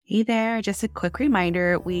Hey there, just a quick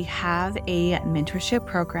reminder, we have a mentorship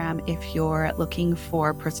program if you're looking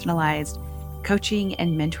for personalized coaching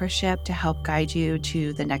and mentorship to help guide you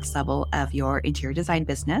to the next level of your interior design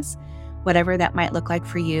business, whatever that might look like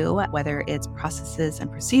for you, whether it's processes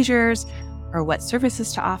and procedures or what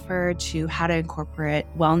services to offer to how to incorporate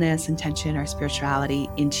wellness, intention, or spirituality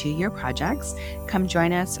into your projects. Come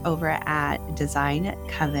join us over at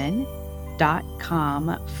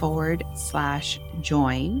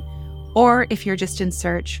designcoven.com/join. Or if you're just in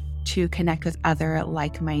search to connect with other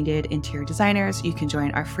like-minded interior designers, you can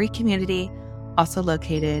join our free community, also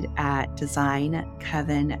located at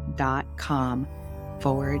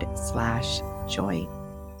designcoven.com/join.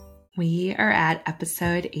 We are at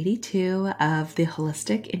episode 82 of the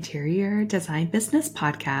Holistic Interior Design Business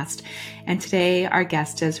Podcast. And today our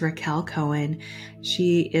guest is Rachael Cohen.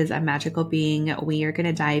 She is a magical being. We are going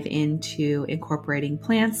to dive into incorporating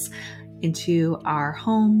plants into our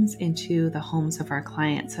homes, into the homes of our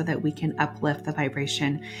clients so that we can uplift the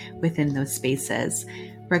vibration within those spaces.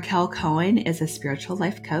 Rachael Cohen is a spiritual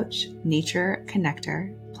life coach, nature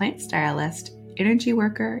connector, plant stylist, energy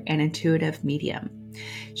worker, and intuitive medium.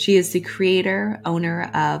 She is the creator,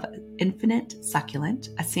 owner of Infinite Succulent,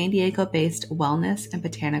 a San Diego-based wellness and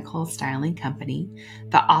botanical styling company,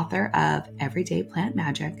 the author of Everyday Plant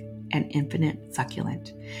Magic and Infinite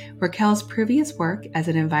Succulent. Rachael's previous work as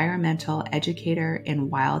an environmental educator and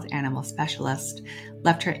wild animal specialist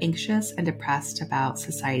left her anxious and depressed about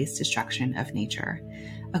society's destruction of nature.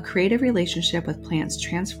 A creative relationship with plants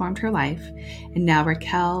transformed her life, and now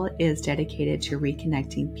Rachael is dedicated to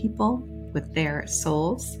reconnecting people with their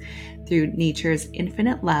souls through nature's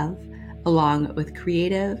infinite love, along with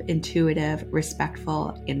creative, intuitive,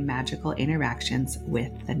 respectful, and magical interactions with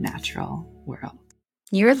the natural world.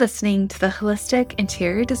 You're listening to the Holistic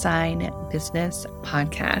Interior Design Business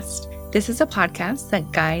Podcast. This is a podcast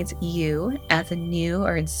that guides you as a new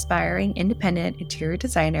or inspiring independent interior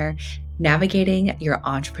designer navigating your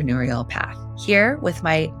entrepreneurial path. Here, with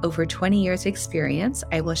my over 20 years experience,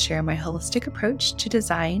 I will share my holistic approach to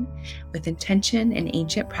design with intention and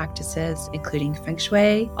ancient practices, including Feng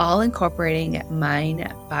Shui, all incorporating mind,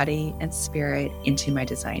 body, and spirit into my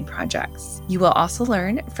design projects. You will also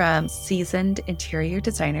learn from seasoned interior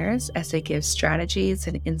designers as they give strategies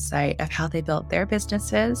and insight of how they built their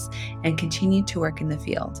businesses and continue to work in the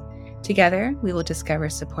field. Together, we will discover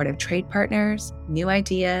supportive trade partners, new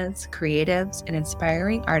ideas, creatives, and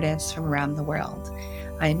inspiring artists from around the world.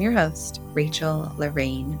 I am your host, Rachael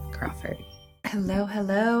Lorraine Crawford.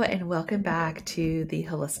 Hello, and welcome back to the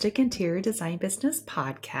Holistic Interior Design Business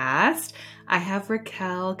Podcast. I have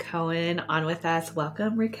Rachael Cohen on with us.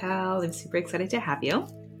 Welcome, Rachael. I'm super excited to have you.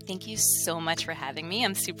 Thank you so much for having me.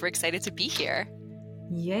 I'm super excited to be here.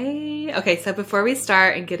 Yay. Okay, so before we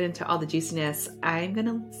start and get into all the juiciness, I'm going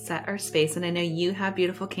to set our space. And I know you have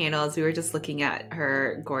beautiful candles. We were just looking at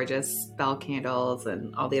her gorgeous bell candles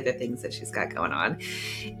and all the other things that she's got going on.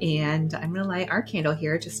 And I'm going to light our candle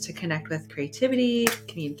here just to connect with creativity,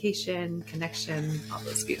 communication, connection, all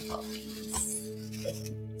those beautiful things.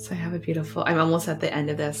 So I have a beautiful, I'm almost at the end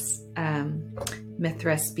of this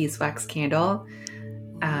Mithras beeswax candle.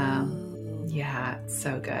 Yeah, it's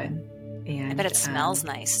so good. And, I bet it smells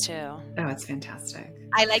nice too. Oh, it's fantastic.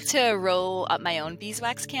 I like to roll up my own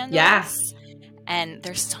beeswax candles. Yes. And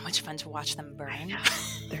they're so much fun to watch them burn. I know.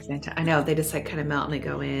 They're fantastic. I know. They just like kind of melt and they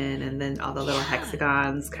go in, and then all the little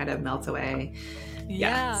hexagons kind of melt away.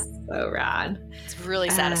 Yeah. So rad. It's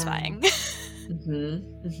really satisfying.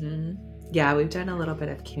 Yeah, we've done a little bit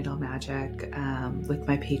of candle magic with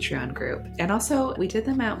my Patreon group. And also, we did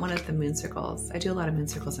them at one of the moon circles. I do a lot of moon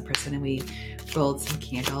circles in person, and we rolled some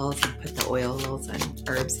candles and put the oils and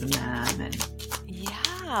herbs in them. And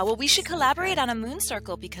yeah, well, we should collaborate on a moon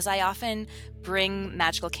circle because I often bring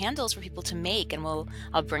magical candles for people to make, and I'll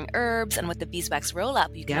bring herbs, and with the beeswax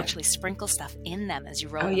roll-up, you can actually sprinkle stuff in them as you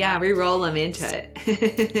roll them. Oh, yeah, we roll them into it.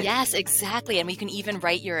 Yes, exactly. And we can even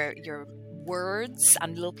write your words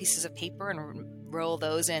on little pieces of paper and roll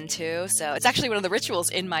those in too. So it's actually one of the rituals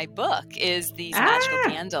in my book is these magical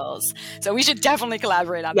candles. So we should definitely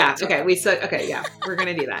collaborate on that. Okay. We're going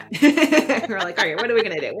to do that. We're like, all right, what are we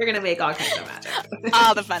going to do? We're going to make all kinds of magic.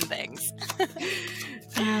 All the fun things.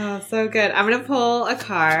 Oh, so good. I'm going to pull a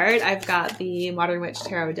card. I've got the Modern Witch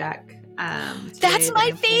Tarot deck. That's my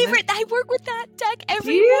favorite. I work with that deck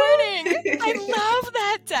every morning. I love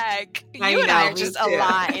that deck. You and I are just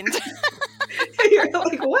aligned. You're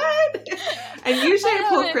like, what? And usually I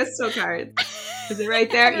pull crystal cards. Is it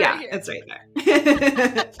right there? Yeah, it's right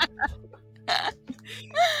there.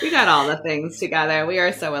 We got all the things together. We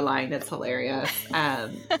are so aligned. It's hilarious.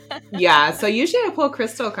 Yeah. So usually I pull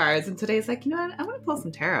crystal cards, and today's like, you know what? I want to pull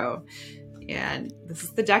some tarot. And this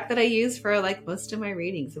is the deck that I use for like most of my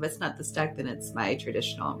readings. If it's not this deck, then it's my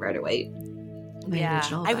traditional Rider-Waite.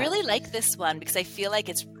 I really like this one because I feel like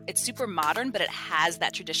it's super modern, but it has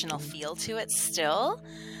that traditional feel to it still.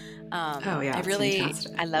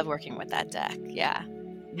 I love working with that deck. Yeah.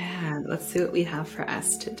 Let's see what we have for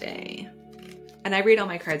us today. And I read all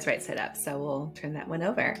my cards right side up, so we'll turn that one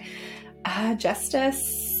over.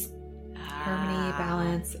 Justice, harmony,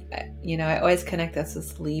 balance. I always connect this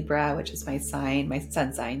with Libra, which is my sign, my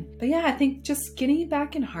sun sign. But yeah, I think just getting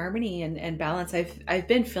back in harmony and balance. I've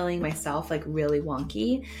been feeling myself like really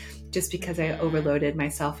wonky just because I overloaded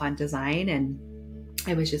myself on design and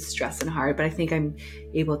I was just stressing hard. But I think I'm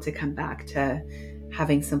able to come back to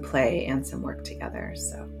having some play and some work together.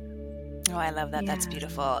 So. Oh, I love that. Yeah. That's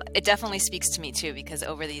beautiful. It definitely speaks to me too, because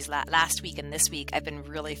over these last week and this week, I've been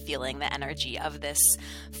really feeling the energy of this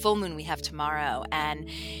full moon we have tomorrow. And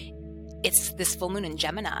it's this full moon in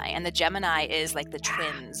Gemini, and the Gemini is like the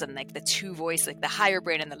twins and like the two voice, like the higher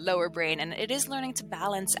brain and the lower brain. And it is learning to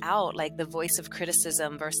balance out like the voice of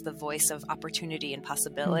criticism versus the voice of opportunity and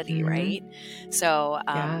possibility. Right. So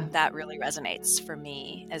that really resonates for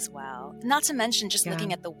me as well. Not to mention just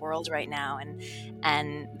looking at the world right now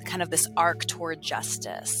and kind of this arc toward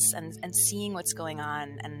justice and seeing what's going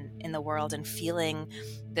on and in the world and feeling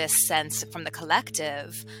this sense from the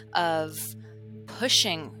collective of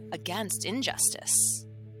pushing against injustice,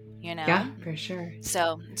 Yeah, for sure.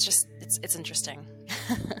 So it's interesting.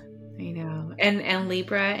 I know. And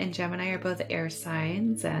Libra and Gemini are both air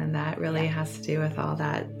signs, and that really has to do with all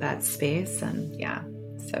that space. And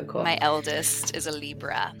so cool. My eldest is a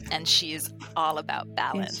Libra, and she's all about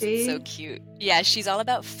balance. It's so cute. Yeah, she's all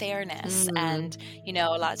about fairness. And,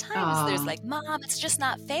 a lot of times there's like, Mom, it's just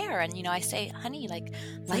not fair. And, I say, honey, like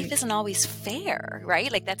life isn't always fair,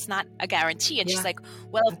 right? Like that's not a guarantee. And she's like,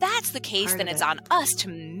 well, if that's the case, then it's on us to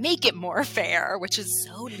make it more fair, which is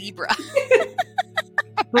so Libra.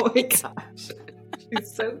 Oh my gosh.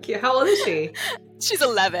 She's so cute. How old is she? She's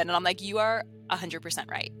 11. And I'm like, you are 100%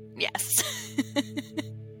 right. Yes.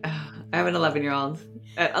 I have an 11-year-old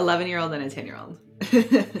and a 10-year-old.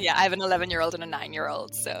 Yeah, I have an 11-year-old and a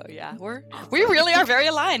 9-year-old. So yeah, we really are very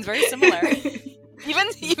aligned, very similar,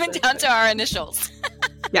 even down to our initials.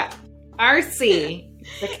 Yeah, RC,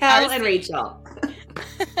 Rachael and Rachel.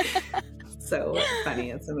 So funny,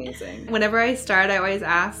 it's amazing. Whenever I start, I always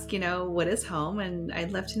ask, what is home, and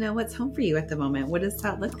I'd love to know what's home for you at the moment. What does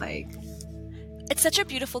that look like? It's such a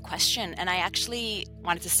beautiful question. And I actually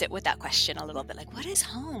wanted to sit with that question a little bit. Like, what is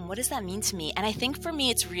home? What does that mean to me? And I think for me,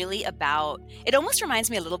 it's really about, it almost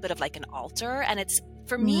reminds me a little bit of like an altar. And it's,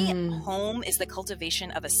 for me, home is the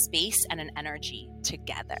cultivation of a space and an energy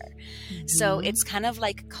together. So it's kind of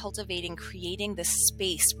like creating this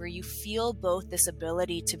space where you feel both this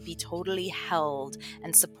ability to be totally held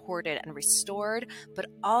and supported and restored, but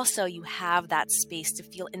also you have that space to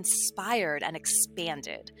feel inspired and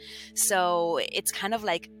expanded. So it's kind of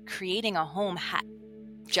like creating a home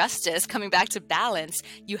justice, coming back to balance,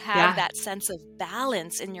 you have that sense of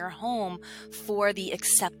balance in your home for the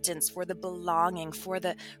acceptance, for the belonging, for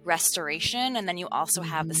the restoration. And then you also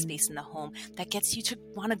have the space in the home that gets you to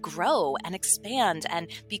want to grow and expand and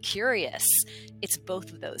be curious. It's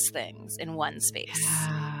both of those things in one space.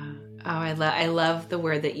 Yeah. Oh, I love the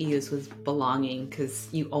word that you used was belonging, because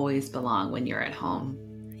you always belong when you're at home.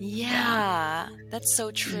 Yeah, that's so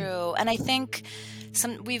true. And I think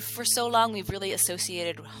for so long we've really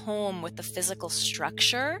associated home with the physical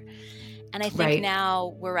structure, and I think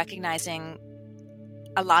now we're recognizing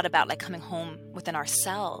a lot about like coming home within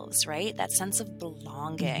ourselves, right? That sense of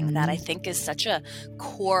belonging that I think is such a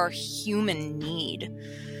core human need,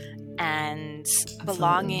 and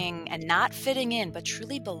belonging and not fitting in, but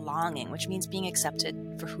truly belonging, which means being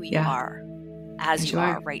accepted for who you are, as you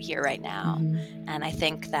are right here, right now. And I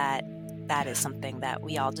think that is something that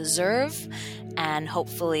we all deserve, and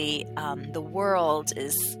hopefully the world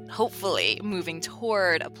is hopefully moving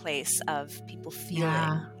toward a place of people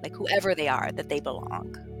feeling like whoever they are, that they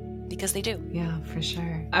belong, because they do. Yeah, for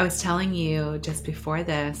sure. I was telling you just before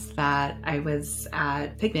this that I was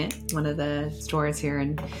at Pigment, one of the stores here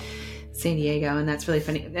in San Diego, and that's really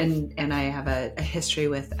funny. And I have a history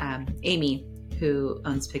with Amy, who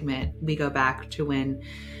owns Pigment. We go back to when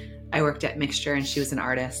I worked at Mixture, and she was an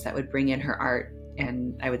artist that would bring in her art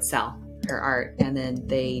and I would sell. her art. And then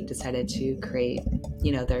they decided to create,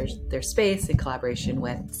 their space in collaboration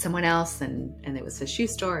with someone else. And it was a shoe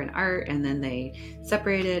store and art. And then they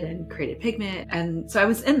separated and created Pigment. And so I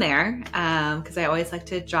was in there because I always like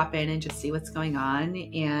to drop in and just see what's going on.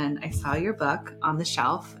 And I saw your book on the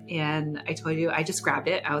shelf, and I told you, I just grabbed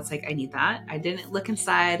it. I was like, I need that. I didn't look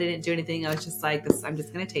inside. I didn't do anything. I was just like, I'm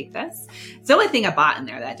just going to take this. It's the only thing I bought in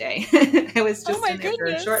there that day. I was just in there for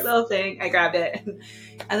a short little thing. I grabbed it.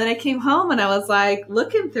 And then I came home and I was like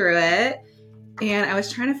looking through it, and I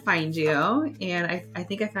was trying to find you. And I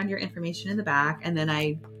think I found your information in the back. And then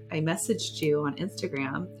I messaged you on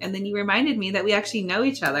Instagram, and then you reminded me that we actually know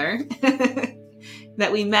each other,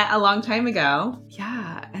 that we met a long time ago.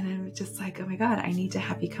 Yeah. And I'm just like, oh my God, I need to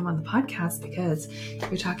have you come on the podcast because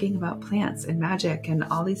you're talking about plants and magic and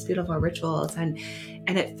all these beautiful rituals. And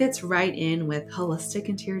it fits right in with holistic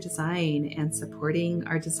interior design and supporting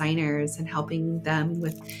our designers and helping them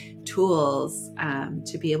with tools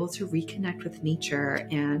to be able to reconnect with nature.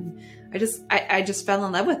 And I just fell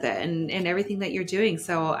in love with it and everything that you're doing.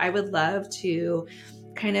 So I would love to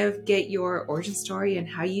kind of get your origin story and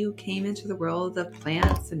how you came into the world of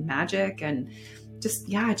plants and magic, and just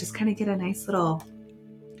kind of get a nice little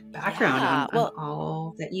background on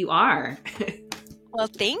all that you are. Well,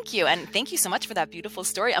 thank you. And thank you so much for that beautiful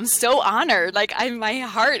story. I'm so honored. Like my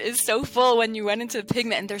heart is so full when you went into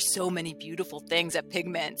Pigment, and there's so many beautiful things at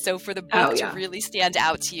Pigment. So for the book to really stand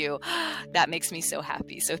out to you, that makes me so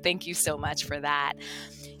happy. So thank you so much for that.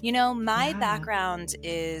 My background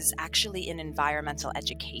is actually in environmental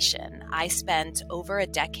education. I spent over a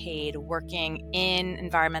decade working in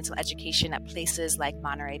environmental education at places like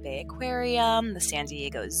Monterey Bay Aquarium, the San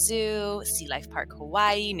Diego Zoo, Sea Life Park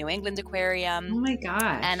Hawaii, New England Aquarium. Oh my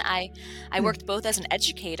gosh. And I worked both as an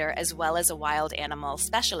educator as well as a wild animal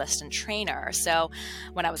specialist and trainer. So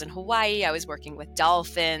when I was in Hawaii, I was working with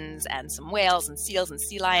dolphins and some whales and seals and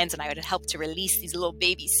sea lions, and I would help to release these little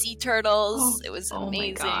baby sea turtles. It was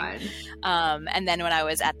amazing. And then when I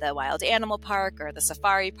was at the wild animal park or the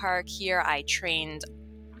safari park here, I trained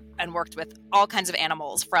and worked with all kinds of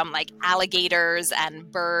animals, from like alligators and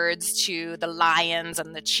birds to the lions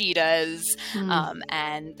and the cheetahs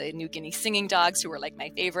and the New Guinea singing dogs, who were like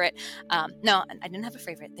my favorite. No, I didn't have a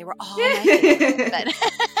favorite. They were all my favorite.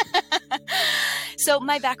 So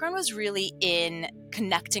my background was really in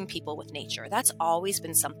connecting people with nature. That's always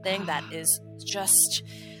been something that is just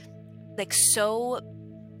like so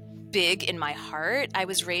big in my heart. I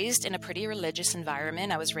was raised in a pretty religious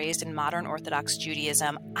environment. I was raised in modern Orthodox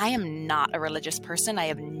Judaism. I am not a religious person. I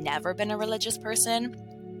have never been a religious person,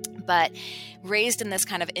 but raised in this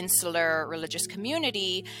kind of insular religious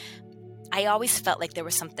community, I always felt like there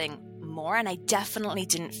was something more, and I definitely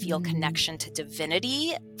didn't feel connection to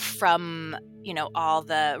divinity from, all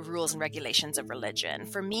the rules and regulations of religion.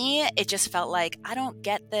 For me, it just felt like, I don't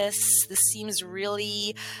get this. This seems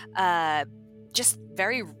really just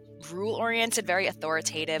very rule-oriented, very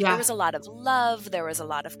authoritative. Yeah. There was a lot of love. There was a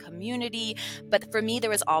lot of community. But for me,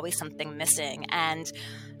 there was always something missing. And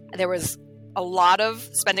there was a lot of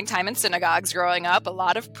spending time in synagogues growing up, a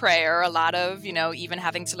lot of prayer, a lot of, even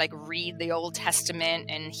having to like read the Old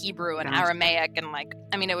Testament in Hebrew and Aramaic.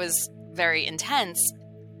 And it was very intense.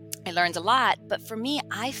 I learned a lot. But for me,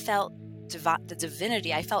 I felt the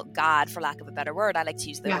divinity. I felt God, for lack of a better word. I like to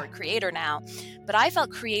use the word creator now. But I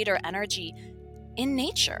felt creator energy in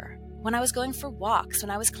nature, when I was going for walks,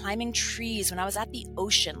 when I was climbing trees, when I was at the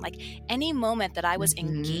ocean, like any moment that I was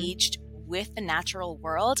engaged with the natural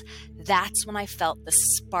world, that's when I felt the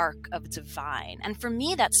spark of divine. And for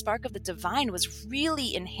me, that spark of the divine was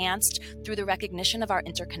really enhanced through the recognition of our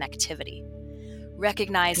interconnectivity.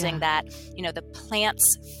 Recognizing that, the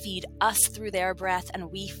plants feed us through their breath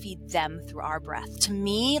and we feed them through our breath. To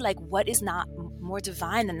me, like, what is not more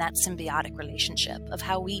divine than that symbiotic relationship of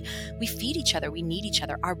how we feed each other, we need each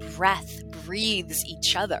other. Our breath breathes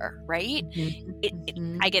each other, right?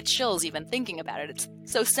 I get chills even thinking about it. It's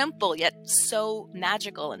so simple, yet so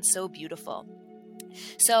magical and so beautiful.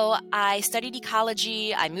 So I studied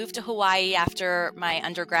ecology. I moved to Hawaii after my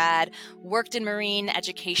undergrad, worked in marine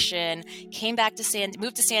education,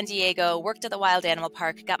 moved to San Diego, worked at the Wild Animal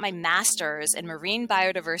Park, got my master's in marine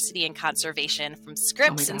biodiversity and conservation from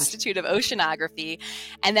Scripps Institute of Oceanography.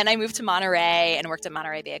 And then I moved to Monterey and worked at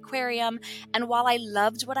Monterey Bay Aquarium. And while I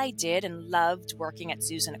loved what I did and loved working at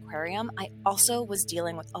zoos and aquarium, I also was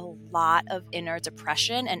dealing with a lot of inner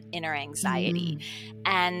depression and inner anxiety.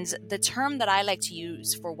 And the term that I like to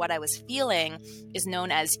use for what I was feeling is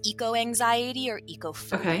known as eco-anxiety or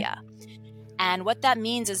ecophobia. And what that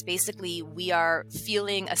means is basically we are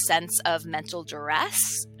feeling a sense of mental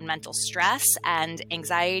duress, and mental stress, and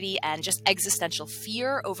anxiety, and just existential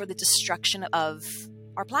fear over the destruction of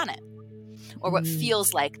our planet, or what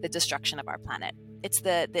feels like the destruction of our planet. It's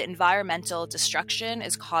the environmental destruction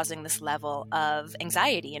is causing this level of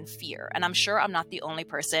anxiety and fear. And I'm sure I'm not the only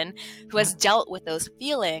person who has dealt with those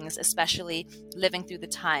feelings, especially living through the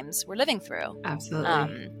times we're living through.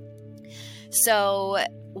 Absolutely. So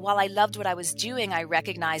while I loved what I was doing, I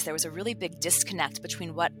recognized there was a really big disconnect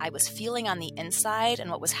between what I was feeling on the inside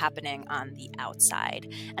and what was happening on the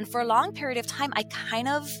outside. And for a long period of time, I kind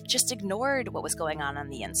of just ignored what was going on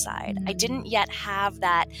the inside. I didn't yet have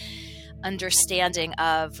that understanding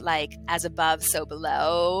of like, as above, so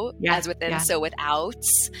below, as within, so without.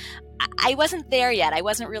 I wasn't there yet. I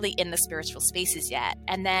wasn't really in the spiritual spaces yet.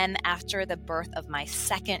 And then after the birth of my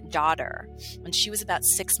second daughter, when she was about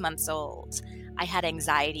 6 months old, I had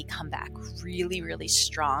anxiety come back really, really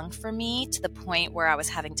strong for me, to the point where I was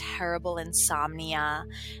having terrible insomnia,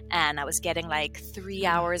 and I was getting like 3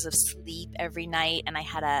 hours of sleep every night. And I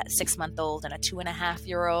had a 6-month-old and a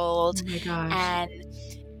 2.5-year-old. Oh my gosh. And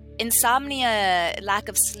insomnia, lack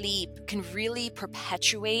of sleep, can really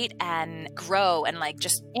perpetuate and grow and like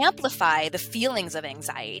just amplify the feelings of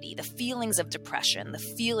anxiety, the feelings of depression, the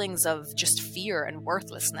feelings of just fear and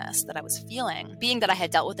worthlessness that I was feeling. Being that I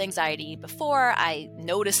had dealt with anxiety before, I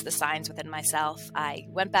noticed the signs within myself. I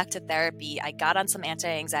went back to therapy. I got on some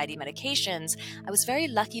anti-anxiety medications. I was very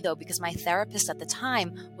lucky though, because my therapist at the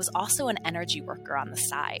time was also an energy worker on the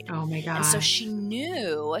side. Oh my gosh. And so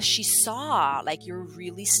she saw like, you're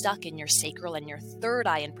really stuck in your sacral and your third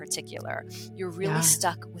eye in particular. You're really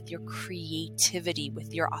stuck with your creativity,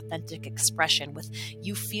 with your authentic expression, with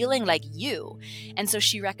you feeling like you. And so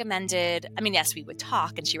she recommended, I mean, yes, we would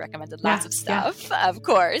talk, and she recommended lots of stuff, of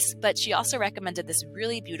course, but she also recommended this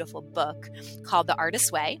really beautiful book called The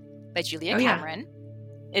Artist's Way by Julia Cameron.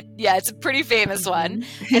 It's a pretty famous one.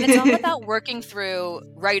 And it's all about working through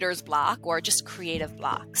writer's block or just creative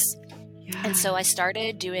blocks. And so I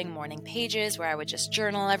started doing morning pages where I would just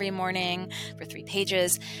journal every morning for 3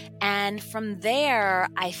 pages. And from there,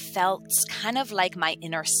 I felt kind of like my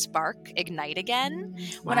inner spark ignite again.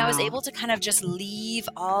 When I was able to kind of just leave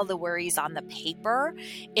all the worries on the paper,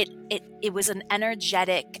 it was an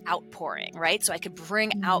energetic outpouring, right? So I could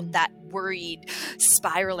bring out that worried,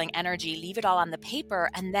 spiraling energy, leave it all on the paper,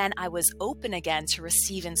 and then I was open again to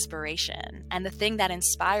receive inspiration. And the thing that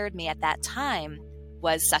inspired me at that time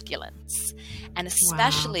was succulents. And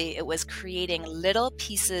especially it was creating little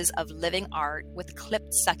pieces of living art with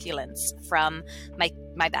clipped succulents from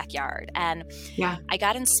my backyard. And I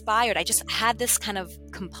got inspired. I just had this kind of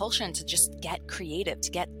compulsion to just get creative, to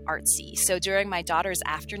get artsy. So during my daughter's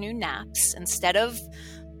afternoon naps, instead of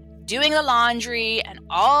doing the laundry and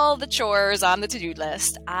all the chores on the to-do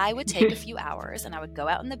list, I would take a few hours and I would go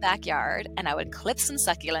out in the backyard and I would clip some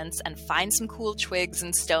succulents and find some cool twigs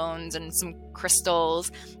and stones and some crystals.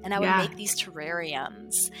 And I would make these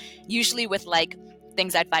terrariums, usually with like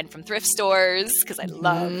things I'd find from thrift stores, because I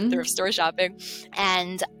love thrift store shopping.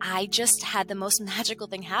 And I just had the most magical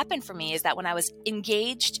thing happen for me, is that when I was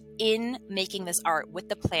engaged in making this art with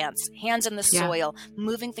the plants, hands in the soil,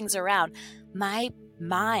 moving things around, my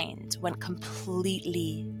mind went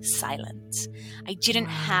completely silent. I didn't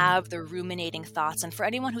have the ruminating thoughts. And for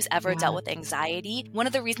anyone who's ever dealt with anxiety, one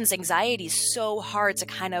of the reasons anxiety is so hard to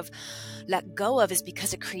kind of let go of is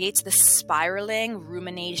because it creates this spiraling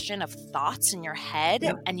rumination of thoughts in your head,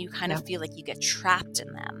 and you kind of feel like you get trapped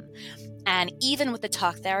in them. And even with the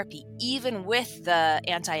talk therapy, even with the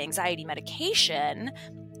anti-anxiety medication,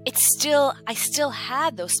 I still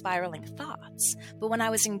had those spiraling thoughts. But when I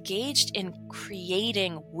was engaged in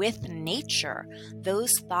creating with nature,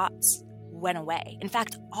 those thoughts went away. In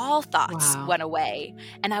fact, all thoughts went away.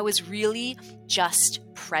 And I was really just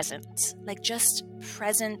present, like just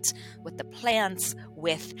present with the plants,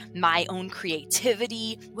 with my own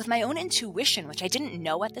creativity, with my own intuition, which I didn't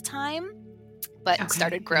know at the time, but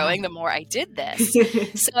started growing the more I did this.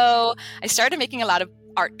 So I started making a lot of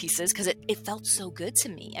art pieces because it felt so good to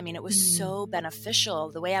me. I mean, it was so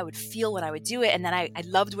beneficial, the way I would feel when I would do it. And then I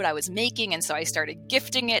loved what I was making. And so I started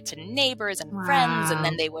gifting it to neighbors and friends. And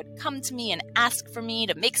then they would come to me and ask for me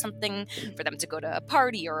to make something for them to go to a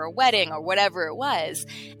party or a wedding or whatever it was.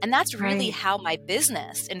 And that's really how my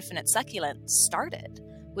business, Infinite Succulent, started.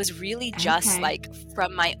 Was really just like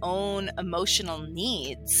from my own emotional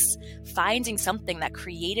needs, finding something that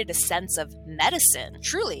created a sense of medicine.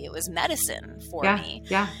 Truly, it was medicine for me.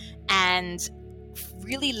 And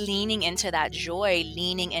really leaning into that joy,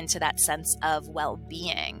 leaning into that sense of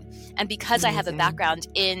well-being. And because I have a background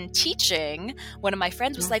in teaching, one of my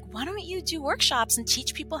friends was like, why don't you do workshops and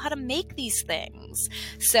teach people how to make these things?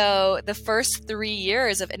 So the first 3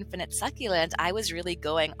 years of Infinite Succulent, I was really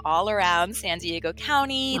going all around San Diego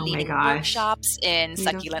County, leading workshops in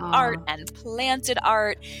succulent art and planted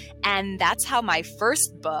art. And that's how my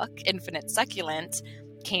first book, Infinite Succulent,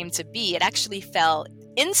 came to be. It actually fell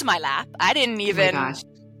into my lap. I didn't even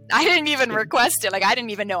request it. Like, I didn't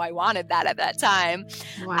even know I wanted that at that time.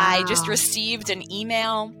 Wow. I just received an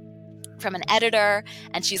email from an editor,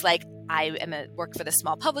 and she's like, I work for this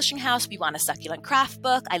small publishing house. We want a succulent craft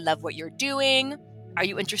book. I love what you're doing. Are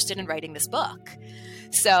you interested in writing this book?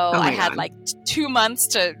 So I had like 2 months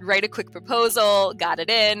to write a quick proposal, got it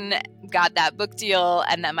in, got that book deal.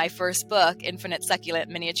 And then my first book, Infinite Succulent,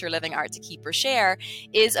 Miniature Living Art to Keep or Share,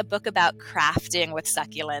 is a book about crafting with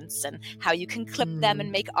succulents and how you can clip them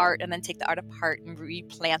and make art and then take the art apart and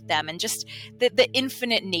replant them, and just the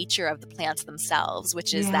infinite nature of the plants themselves,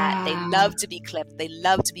 which is that they love to be clipped. They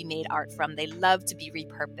love to be made art from. They love to be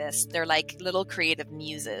repurposed. They're like little creative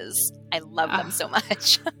muses. I love them so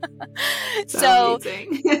much. So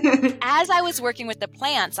as I was working with the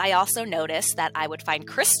plants, I also noticed that I would find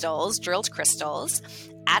crystals, drilled crystals,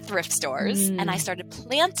 at thrift stores, and I started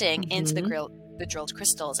planting into the drilled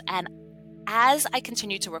crystals. And as I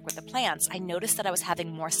continued to work with the plants, I noticed that I was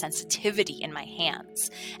having more sensitivity in my hands.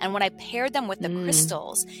 And when I paired them with the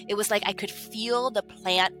crystals, it was like I could feel the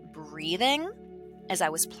plant breathing as I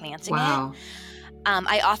was planting it.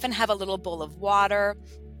 I often have a little bowl of water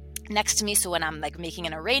next to me. So when I'm like making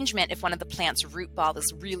an arrangement, if one of the plant's root ball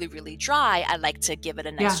is really, really dry, I like to give it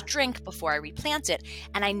a nice drink before I replant it.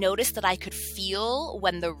 And I noticed that I could feel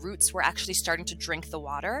when the roots were actually starting to drink the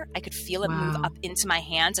water. I could feel it move up into my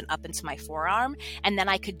hands and up into my forearm. And then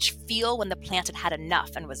I could feel when the plant had had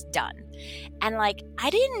enough and was done. And like, I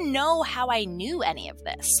didn't know how I knew any of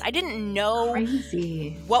this. I didn't know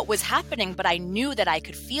what was happening, but I knew that I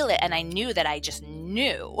could feel it, and I knew that I just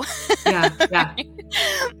knew.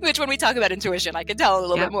 Which, when we talk about intuition, I can tell a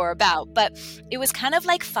little bit more about. But it was kind of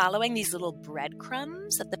like following these little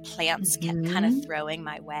breadcrumbs that the plants kept kind of throwing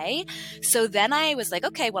my way. So then I was like,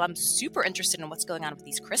 okay, well, I'm super interested in what's going on with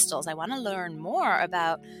these crystals. I want to learn more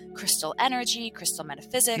about crystal energy, crystal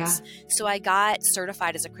metaphysics. So I got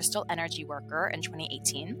certified as a crystal energy worker in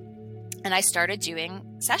 2018. And I started doing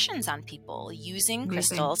sessions on people using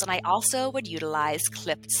crystals. And I also would utilize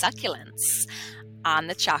clipped succulents on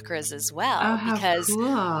the chakras as well. Because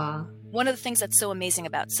one of the things that's so amazing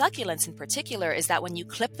about succulents in particular is that when you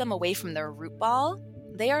clip them away from their root ball,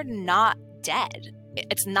 they are not dead.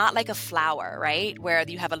 It's not like a flower, right? Where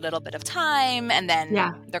you have a little bit of time and then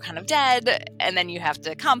they're kind of dead, and then you have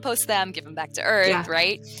to compost them, give them back to earth,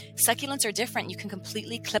 right? Succulents are different. You can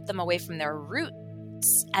completely clip them away from their roots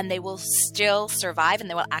and they will still survive, and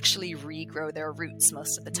they will actually regrow their roots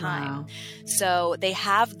most of the time. So they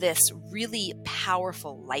have this really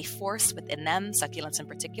powerful life force within them, succulents in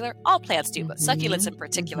particular. All plants do, but succulents in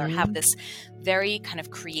particular have this very kind of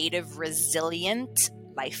creative, resilient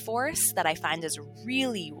life force that I find is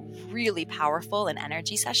really, really powerful in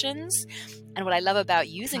energy sessions. And what I love about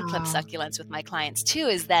using clipped succulents with my clients too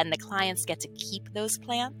is then the clients get to keep those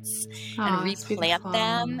plants and replant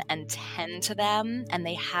them and tend to them. And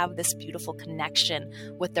they have this beautiful connection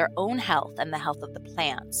with their own health and the health of the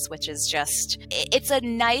plants, which is just, it's a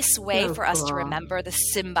nice way for us to remember the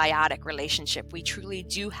symbiotic relationship we truly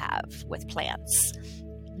do have with plants.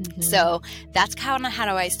 So that's kind of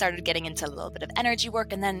how I started getting into a little bit of energy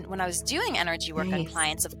work. And then when I was doing energy work on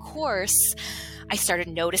clients, of course, I started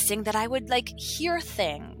noticing that I would like hear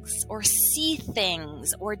things or see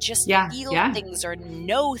things or just feel things or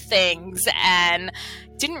know things, and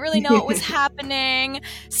didn't really know what was happening.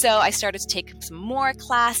 So I started to take some more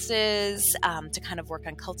classes to kind of work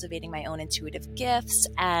on cultivating my own intuitive gifts.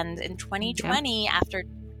 And in 2020, after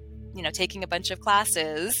taking a bunch of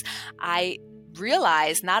classes, I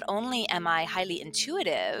realize not only am I highly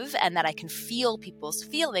intuitive and that I can feel people's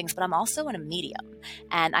feelings, but I'm also a medium,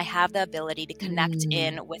 and I have the ability to connect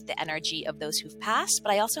in with the energy of those who've passed,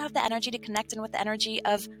 but I also have the energy to connect in with the energy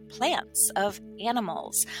of plants, of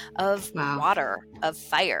animals, of water, of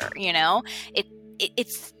fire.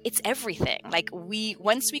 It's everything. Like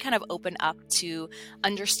once we kind of open up to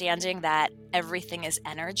understanding that everything is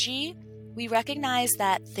energy, we recognize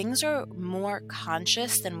that things are more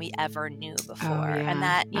conscious than we ever knew before. And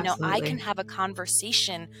that, I can have a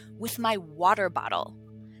conversation with my water bottle,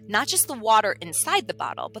 not just the water inside the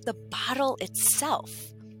bottle, but the bottle itself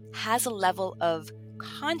has a level of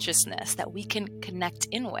consciousness that we can connect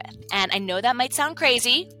in with. And I know that might sound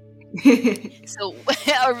crazy, So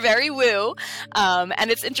are very woo.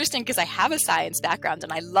 And it's interesting because I have a science background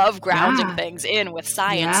and I love grounding things in with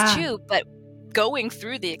science too. But going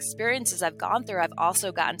through the experiences I've gone through, I've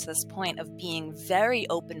also gotten to this point of being very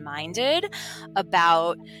open-minded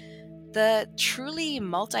about the truly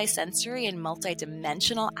multisensory and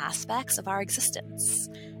multidimensional aspects of our existence.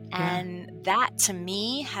 And that to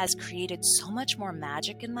me has created so much more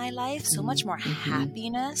magic in my life, so much more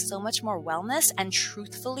happiness, so much more wellness, and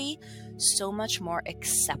truthfully, so much more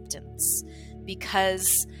acceptance.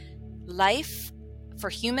 Because life for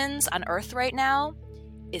humans on Earth right now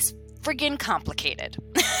is friggin' complicated.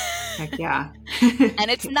 Heck yeah. And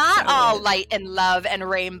it's not all light and love and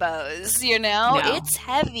rainbows, you know? No. It's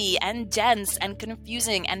heavy and dense and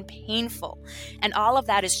confusing and painful. And all of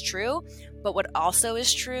that is true. But what also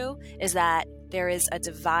is true is that there is a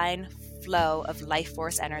divine flow of life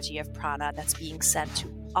force energy of prana that's being sent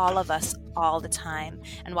to all of us all the time.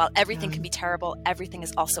 And while everything can be terrible, everything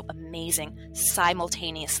is also amazing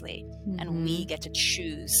simultaneously. And we get to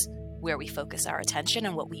choose where we focus our attention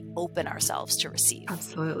and what we open ourselves to receive.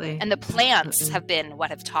 Absolutely. And the plants have been what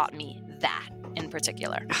have taught me that in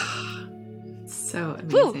particular. So amazing.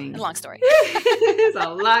 Whew, a long story. There's a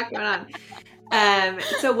lot going on.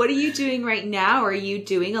 So what are you doing right now? Are you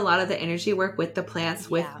doing a lot of the energy work with the plants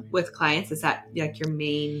with clients? Is that like your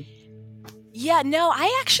main? Yeah, no,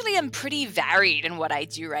 I actually am pretty varied in what I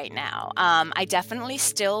do right now. I definitely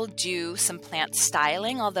still do some plant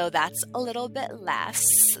styling, although that's a little bit less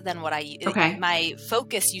than what my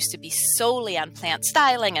focus used to be solely on plant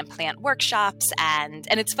styling and plant workshops. And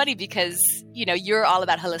it's funny because, you know, you're all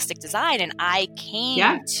about holistic design, and I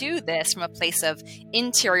came to this from a place of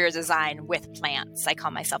interior design with plants. I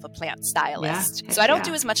call myself a plant stylist. So I don't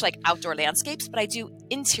do as much like outdoor landscapes, but I do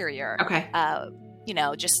interior. You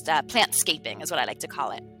know, just plantscaping is what I like to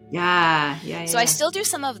call it. So I still do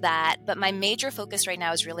some of that, but my major focus right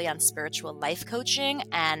now is really on spiritual life coaching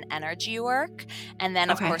and energy work. And then,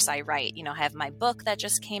 of course, I write. You know, I have my book that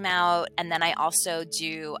just came out, and then I also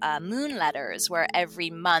do moon letters, where every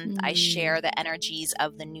month I share the energies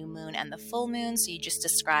of the new moon and the full moon. So you just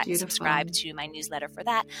subscribe to my newsletter for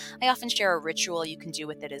that. I often share a ritual you can do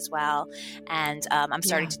with it as well. And I'm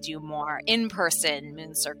starting to do more in-person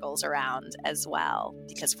moon circles around as well,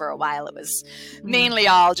 because for a while it was mainly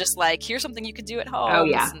all just like, here's something you could do at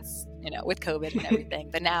home since, you know, with COVID and everything.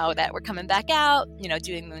 But now that we're coming back out, you know,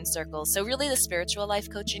 doing moon circles. So really the spiritual life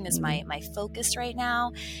coaching is my focus right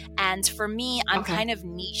now. And for me, I'm kind of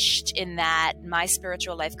niched in that my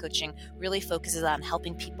spiritual life coaching really focuses on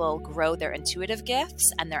helping people grow their intuitive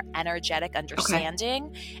gifts and their energetic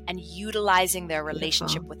understanding and utilizing their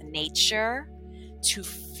relationship with nature to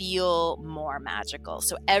feel more magical.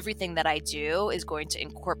 So everything that I do is going to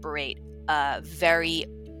incorporate a very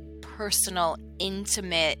personal,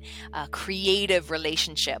 intimate, creative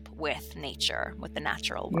relationship with nature, with the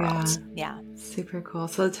natural world. Super cool.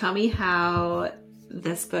 So tell me how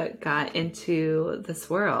this book got into this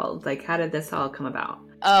world. Like, how did this all come about?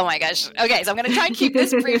 Oh my gosh. Okay, so I'm going to try and keep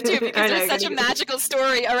this brief too, because there's such a magical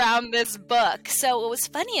story around this book. So what was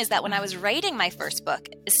funny is that when I was writing my first book,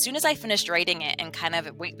 as soon as I finished writing it and kind of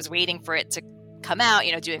was waiting for it to come out,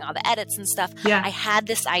 you know, doing all the edits and stuff, I had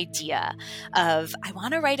this idea of, I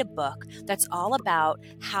want to write a book that's all about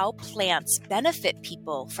how plants benefit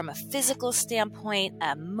people from a physical standpoint,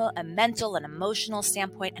 a mental and emotional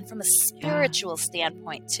standpoint, and from a spiritual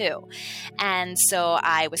standpoint too. And so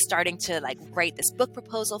I was starting to like write this book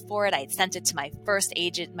proposal for it. I had sent it to my first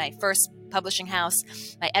agent, my first publishing house.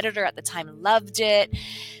 My editor at the time loved it.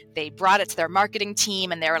 They brought it to their marketing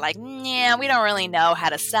team and they were like, yeah, we don't really know how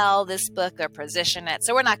to sell this book or position it,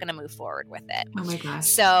 so we're not going to move forward with it. Oh my gosh.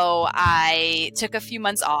 So I took a few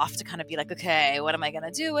months off to kind of be like, okay, what am I going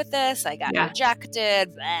to do with this? I got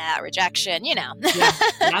rejected, rejection, you know.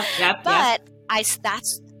 But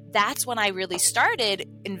that's when I really started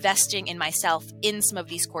investing in myself in some of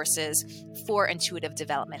these courses for intuitive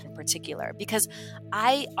development in particular, because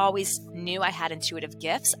I always knew I had intuitive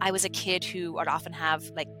gifts. I was a kid who would often have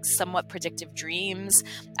like somewhat predictive dreams.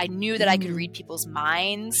 I knew that I could read people's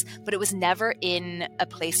minds, but it was never in a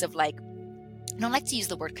place of like, I don't like to use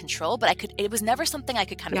the word control, but it was never something I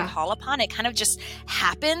could kind of call upon. It kind of just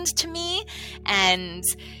happened to me. And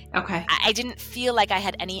I didn't feel like I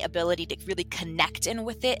had any ability to really connect in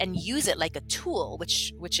with it and use it like a tool,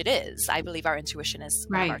 which it is. I believe our intuition is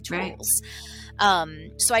one of our tools.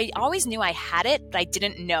 So I always knew I had it, but I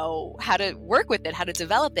didn't know how to work with it, how to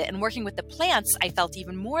develop it. And working with the plants, I felt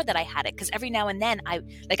even more that I had it, because every now and then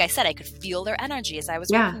like I said, I could feel their energy as I was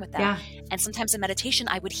working with them. And sometimes in meditation,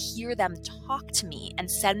 I would hear them talk to me and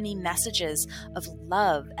send me messages of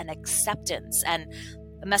love and acceptance. And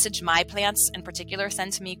a message my plants in particular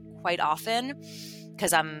send to me quite often,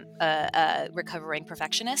 because I'm a recovering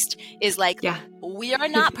perfectionist, is like, we are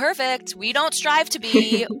not perfect. We don't strive to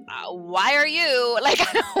be. Why are you? Like,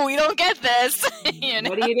 we don't get this. You know?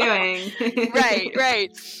 What are you doing?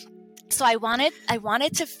 Right. So I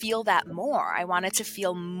wanted to feel that more. I wanted to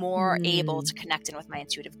feel more able to connect in with my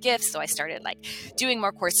intuitive gifts. So I started like doing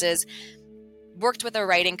more courses, worked with a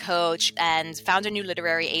writing coach, and found a new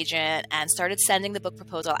literary agent, and started sending the book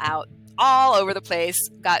proposal out all over the place.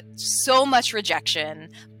 Got so much rejection.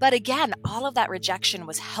 But again, all of that rejection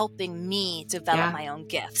was helping me develop my own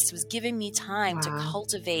gifts. It was giving me time to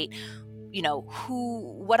cultivate, you know,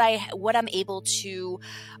 what I'm able to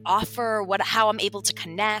offer, how I'm able to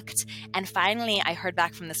connect. And finally, I heard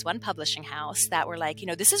back from this one publishing house that were like, you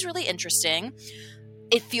know, this is really interesting.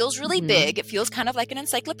 It feels really big. It feels kind of like an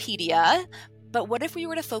encyclopedia. But what if we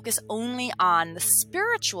were to focus only on the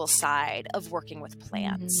spiritual side of working with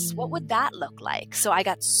plants? What would that look like? So I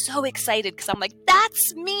got so excited because I'm like,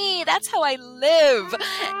 that's me. That's how I live.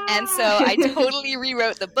 And so I totally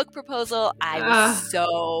rewrote the book proposal. I was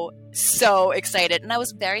so excited. And I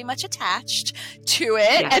was very much attached to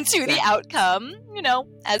it and to the outcome, you know,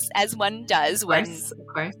 as one does when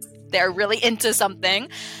they're really into something.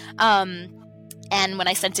 And when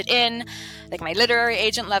I sent it in, like my literary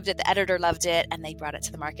agent loved it, the editor loved it, and they brought it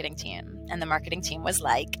to the marketing team. And the marketing team was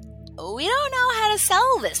like, we don't know how to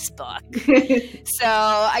sell this book. So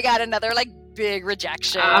I got another like big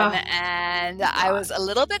rejection, and I was a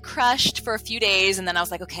little bit crushed for a few days. And then I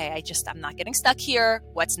was like, okay, I'm not getting stuck here.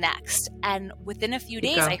 What's next? And within a few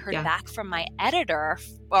days, I heard back from my editor,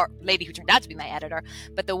 or lady who turned out to be my editor,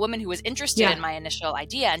 but the woman who was interested in my initial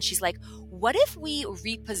idea. And she's like, what if we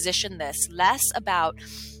reposition this less about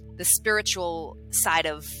the spiritual side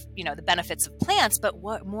of, you know, the benefits of plants, but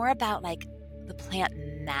more about like the plant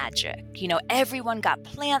magic? You know, everyone got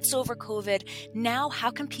plants over COVID. Now, how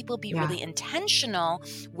can people be really intentional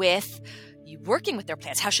with working with their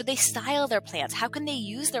plants? How should they style their plants? How can they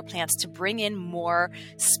use their plants to bring in more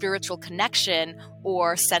spiritual connection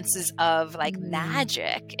or senses of like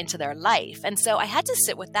magic into their life? And so I had to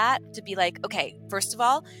sit with that to be like, okay, first of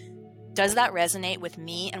all, does that resonate with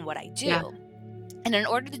me and what I do? Yeah. And in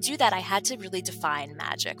order to do that, I had to really define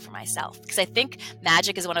magic for myself, because I think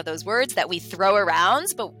magic is one of those words that we throw around,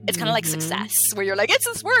 but it's kind of like success, where you're like, it's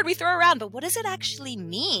this word we throw around, but what does it actually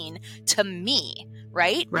mean to me?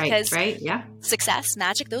 Right? Because success,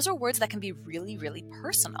 magic, those are words that can be really, really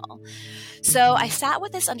personal. So I sat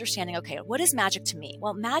with this understanding, okay, what is magic to me?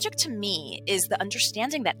 Well, magic to me is the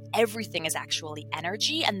understanding that everything is actually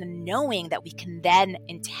energy, and the knowing that we can then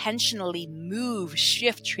intentionally move,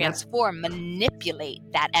 shift, transform, manipulate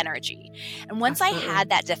that energy. And once I had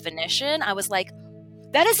that definition, I was like,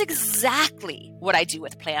 that is exactly what I do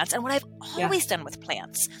with plants and what I've always done with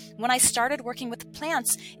plants. When I started working with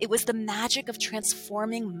plants, it was the magic of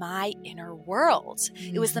transforming my inner world.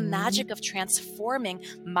 It was the magic of transforming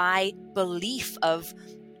my belief of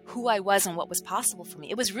who I was and what was possible for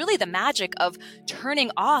me. It was really the magic of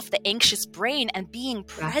turning off the anxious brain and being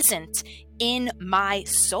present in my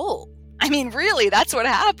soul. I mean, really, that's what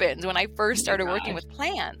happened when I first started working with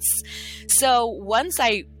plants. So once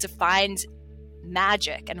I defined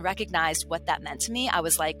magic and recognized what that meant to me, I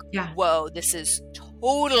was like, whoa, this is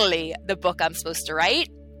totally the book I'm supposed to write.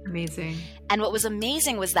 Amazing. And what was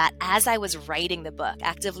amazing was that as I was writing the book,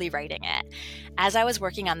 actively writing it, as I was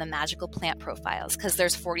working on the magical plant profiles, because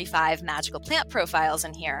there's 45 magical plant profiles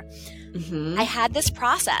in here, I had this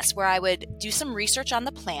process where I would do some research on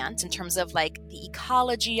the plant in terms of like the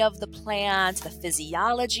ecology of the plant, the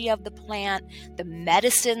physiology of the plant, the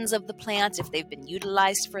medicines of the plant, if they've been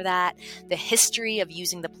utilized for that, the history of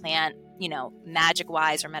using the plant, you know, magic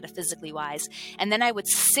wise or metaphysically wise. And then I would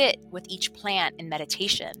sit with each plant in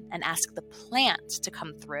meditation and ask the plant to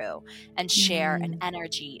come through and share an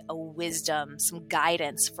energy, a wisdom, some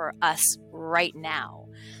guidance for us right now.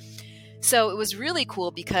 So it was really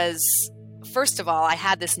cool because, first of all, I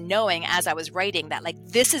had this knowing as I was writing that like,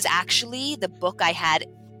 this is actually the book I had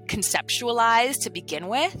conceptualized to begin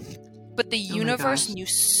with, but the universe knew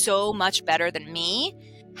so much better than me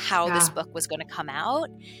how this book was going to come out.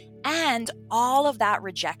 And all of that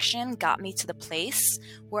rejection got me to the place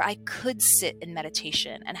where I could sit in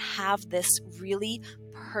meditation and have this really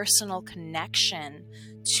personal connection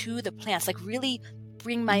to the plants, like really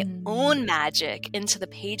bring my own magic into the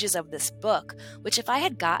pages of this book, which if I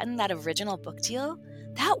had gotten that original book deal,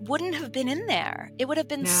 that wouldn't have been in there. It would have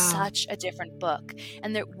been such a different book,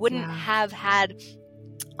 and there wouldn't have had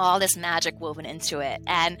all this magic woven into it.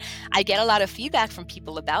 And I get a lot of feedback from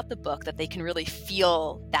people about the book that they can really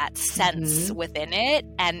feel that sense within it.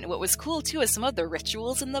 And what was cool too is some of the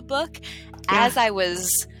rituals in the book. As I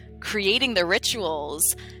was creating the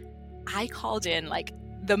rituals, I called in like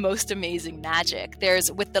the most amazing magic.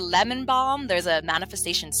 There's with the lemon balm, there's a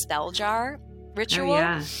manifestation spell jar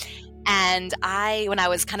ritual. And when I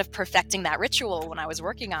was kind of perfecting that ritual, when I was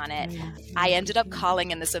working on it, I ended up calling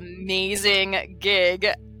in this amazing gig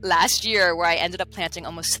last year where I ended up planting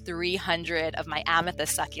almost 300 of my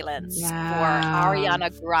amethyst succulents for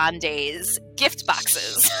Ariana Grande's gift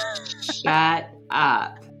boxes. Shut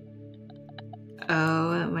up.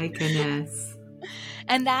 Oh my goodness.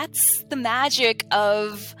 And that's the magic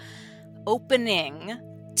of opening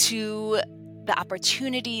to the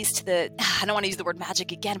opportunities, to the, I don't want to use the word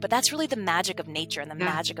magic again, but that's really the magic of nature and the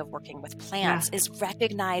magic of working with plants is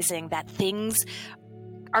recognizing that things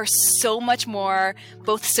are so much more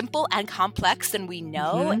both simple and complex than we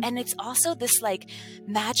know. And it's also this like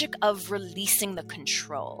magic of releasing the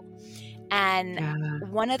control.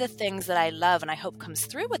 And one of the things that I love, and I hope comes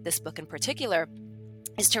through with this book in particular,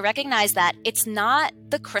 is to recognize that it's not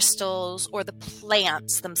the crystals or the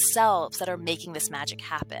plants themselves that are making this magic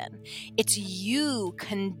happen. It's you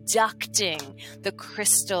conducting the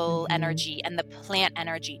crystal energy and the plant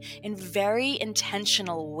energy in very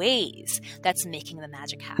intentional ways that's making the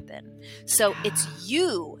magic happen. So it's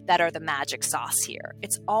you that are the magic sauce here.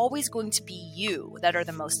 It's always going to be you that are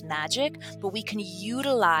the most magic, but we can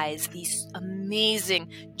utilize these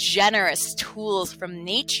amazing, generous tools from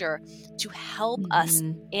nature to help us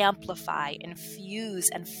amplify, infuse,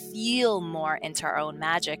 and feel more into our own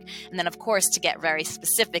magic. And then, of course, to get very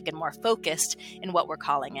specific and more focused in what we're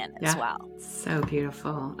calling in as well. So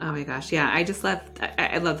beautiful. Oh my gosh. Yeah.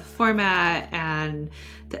 I love the format, and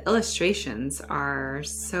the illustrations are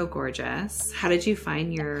so gorgeous. How did you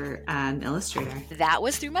find your illustrator? That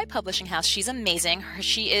was through my publishing house. She's amazing.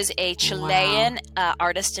 She is a Chilean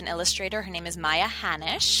artist and illustrator. Her name is Maya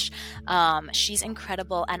Hanish. She's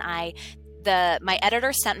incredible. And my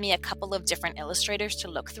editor sent me a couple of different illustrators to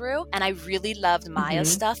look through, and I really loved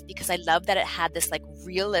Maya's stuff because I loved that it had this like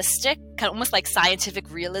realistic, kind of almost like scientific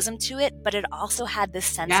realism to it, but it also had this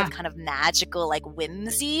sense of kind of magical like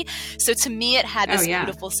whimsy. So to me, it had this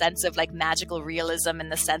beautiful sense of like magical realism in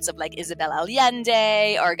the sense of like Isabel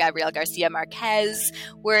Allende or Gabriel Garcia Marquez,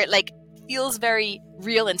 where it like feels very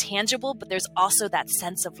real and tangible, but there's also that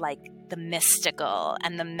sense of like the mystical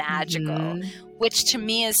and the magical, which to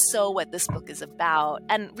me is so what this book is about,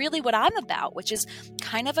 and really what I'm about, which is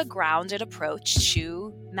kind of a grounded approach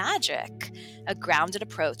to magic, a grounded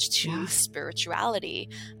approach to spirituality.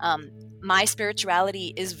 My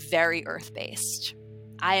spirituality is very earth-based.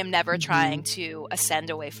 I am never trying to ascend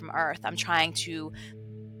away from earth. I'm trying to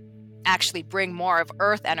actually bring more of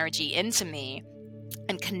earth energy into me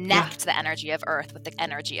and connect the energy of earth with the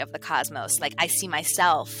energy of the cosmos. Like I see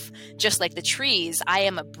myself, just like the trees, I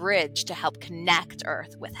am a bridge to help connect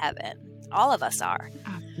earth with heaven. All of us are.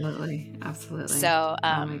 Absolutely. Absolutely. So,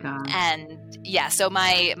 oh my God. And yeah, so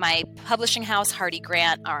my publishing house, Hardy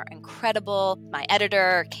Grant, are incredible. My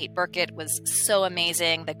editor, Kate Burkett, was so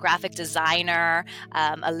amazing. The graphic designer,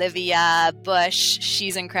 Olivia Bush,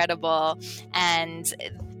 she's incredible. And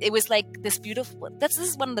it was like this beautiful, this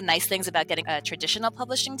is one of the nice things about getting a traditional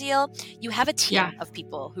publishing deal. You have a team of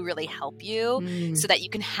people who really help you so that you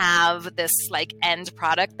can have this like end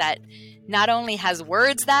product that not only has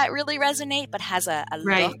words that really resonate, but has a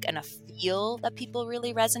look and a feel that people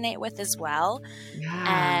really resonate with as well.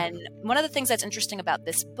 And one of the things that's interesting about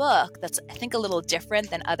this book that's I think a little different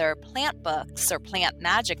than other plant books or plant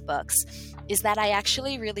magic books is that I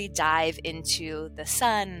actually really dive into the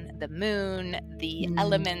sun, the moon, the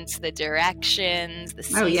elements, the directions, the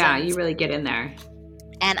seasons. Oh yeah, you really get in there.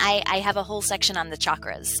 And I have a whole section on the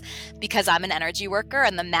chakras because I'm an energy worker,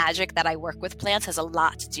 and the magic that I work with plants has a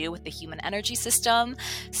lot to do with the human energy system.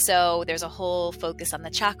 So there's a whole focus on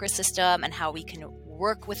the chakra system and how we can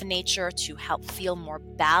work with nature to help feel more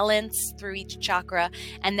balance through each chakra.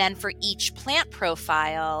 And then for each plant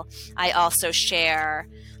profile, I also share,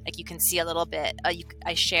 like you can see a little bit,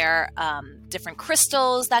 I share different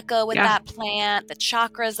crystals that go with that plant, the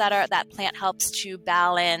chakras that plant helps to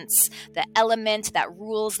balance, the element that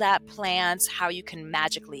rules that plant, how you can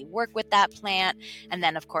magically work with that plant, and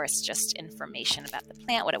then of course just information about the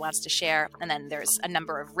plant, what it wants to share. And then there's a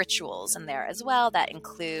number of rituals in there as well that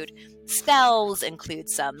include spells, include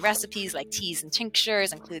some recipes like teas and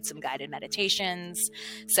tinctures, include some guided meditations.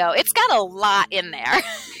 So it's got a lot in there.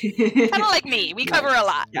 Kind of like me, we cover a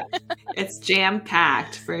lot. Yeah, it's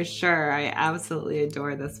jam-packed for sure. I absolutely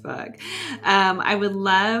adore this book. I would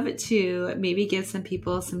love to maybe give some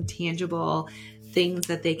people some tangible things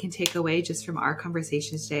that they can take away just from our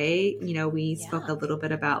conversation today. You know, we spoke a little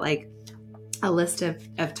bit about like a list of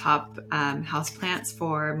top houseplants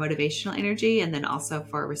for motivational energy and then also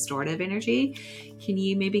for restorative energy. Can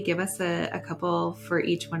you maybe give us a couple for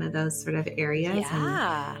each one of those sort of areas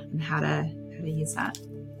and how to use that?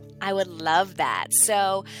 I would love that.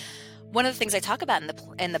 So one of the things I talk about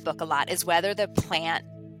in the book a lot is whether the plant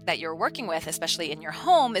that you're working with, especially in your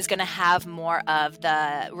home, is going to have more of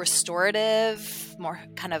the restorative, more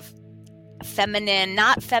kind of feminine,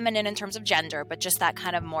 not feminine in terms of gender, but just that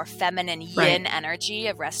kind of more feminine yin energy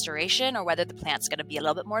of restoration, or whether the plant's going to be a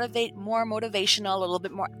little bit more motivational, a little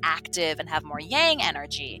bit more active and have more yang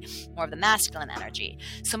energy, more of the masculine energy.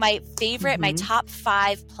 So my favorite, my top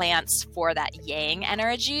 5 plants for that yang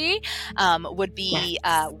energy would be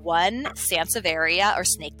one, Sansevieria or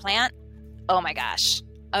snake plant. Oh my gosh.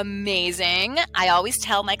 Amazing. I always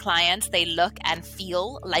tell my clients they look and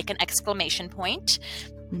feel like an exclamation point.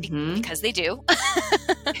 Because they do.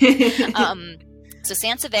 So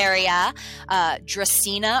Sansevieria,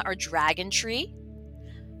 Dracaena or dragon tree,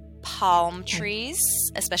 palm trees,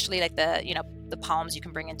 especially like the palms you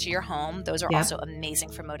can bring into your home. Those are also amazing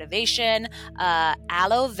for motivation.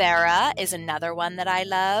 Aloe vera is another one that I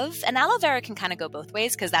love. And aloe vera can kind of go both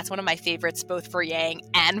ways because that's one of my favorites, both for yang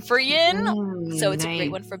and for yin. So it's a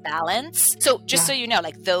great one for balance. So just so you know,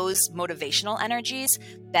 like those motivational energies,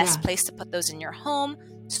 best place to put those in your home,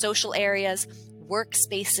 social areas,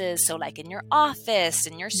 workspaces. So like in your office,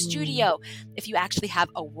 in your studio, if you actually have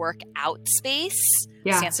a workout space,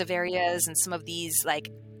 Sansevierias and some of these like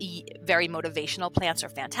very motivational plants are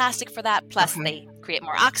fantastic for that. Plus they create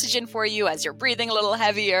more oxygen for you as you're breathing a little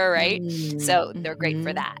heavier, right? So they're great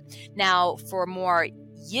for that. Now for more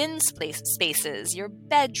yin spaces, your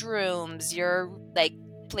bedrooms, your like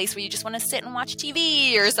place where you just want to sit and watch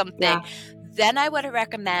TV or something, then I would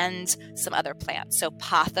recommend some other plants. So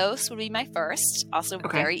pothos would be my first, also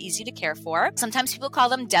very easy to care for. Sometimes people call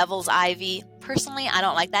them devil's ivy. Personally, I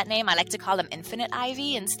don't like that name. I like to call them infinite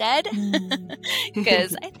ivy instead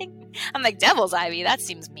because I think I'm like devil's ivy. That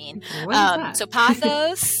seems mean. So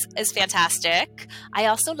pothos is fantastic. I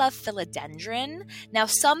also love philodendron. Now,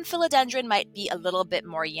 some philodendron might be a little bit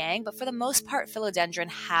more yang, but for the most part, philodendron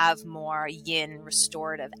have more yin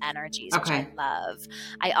restorative energies, which I love.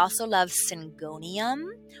 I also love syngonium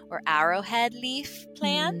or arrowhead leaf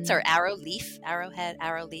plants or arrowhead.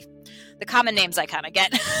 The common names I kind of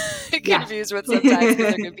get confused with sometimes because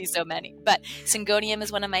there could be so many. But syngonium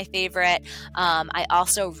is one of my favorite. I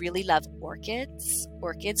also really love orchids.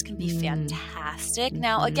 Orchids can be fantastic.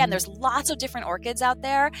 Now, again, there's lots of different orchids out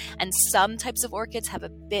there, and some types of orchids have a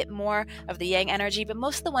bit more of the yang energy, but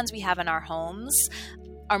most of the ones we have in our homes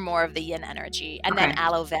are more of the yin energy. And then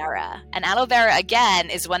aloe vera. And aloe vera, again,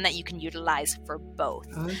 is one that you can utilize for both,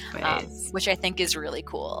 which I think is really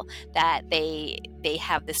cool, that they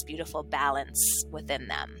have this beautiful balance within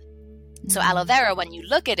them. So aloe vera, when you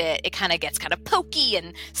look at it, it kind of gets kind of pokey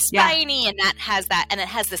and spiny, and that has that, and it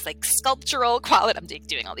has this like sculptural quality. I'm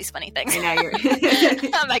doing all these funny things. I know you're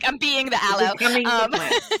I'm being the aloe.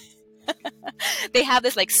 They have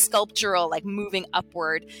this like sculptural, like moving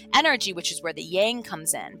upward energy, which is where the yang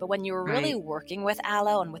comes in. But when you're really working with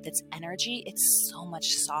aloe and with its energy, it's so much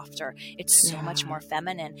softer. It's so much more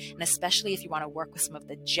feminine. And especially if you want to work with some of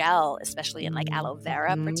the gel, especially in like aloe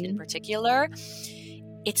vera in particular,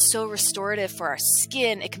 it's so restorative for our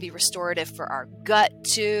skin. It can be restorative for our gut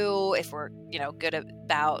too, if we're, good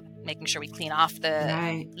about making sure we clean off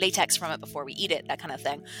the latex from it before we eat it, that kind of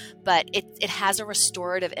thing. But it has a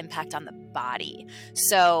restorative impact on the body.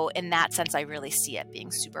 So in that sense, I really see it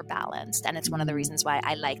being super balanced. And it's one of the reasons why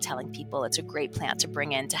I like telling people it's a great plant to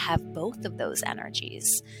bring in to have both of those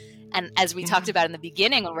energies. And as we talked about in the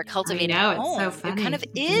beginning, when we're cultivating a home, it kind of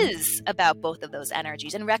is about both of those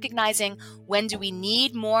energies and recognizing when do we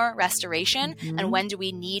need more restoration and when do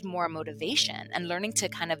we need more motivation, and learning to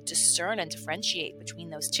kind of discern and differentiate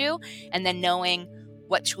between those two, and then knowing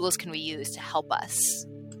what tools can we use to help us.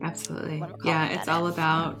 Absolutely. Yeah, it's all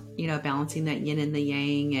about, balancing that yin and the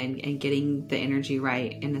yang and getting the energy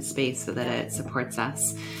right in a space so that it supports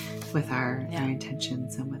us with our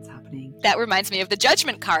intentions and what's happening. That reminds me of the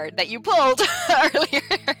judgment card that you pulled earlier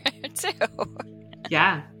too.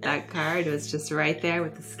 Yeah, that card was just right there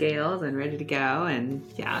with the scales and ready to go. And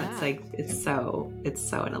it's like, it's so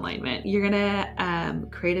in alignment. You're going to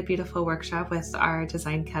create a beautiful workshop with our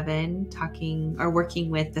design Coven working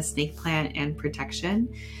with the snake plant and protection.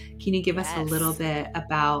 Can you give us a little bit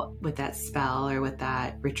about what that spell or what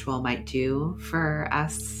that ritual might do for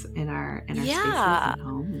us in our spaces and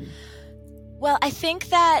home? Well, I think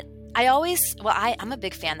that I'm a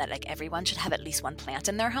big fan that like everyone should have at least one plant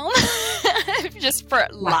in their home just for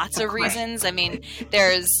lots of reasons. I mean,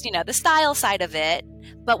 there's, the style side of it,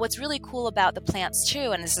 but what's really cool about the plants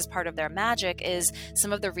too, and this is part of their magic, is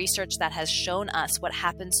some of the research that has shown us what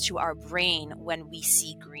happens to our brain when we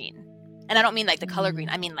see green. And I don't mean like the color green,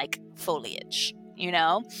 I mean like foliage.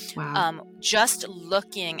 Wow. Just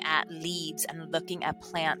looking at leaves and looking at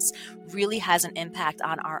plants really has an impact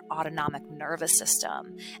on our autonomic nervous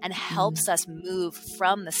system and helps us move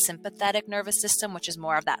from the sympathetic nervous system, which is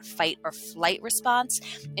more of that fight or flight response,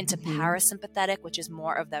 into parasympathetic, which is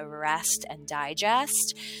more of the rest and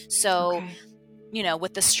digest. So,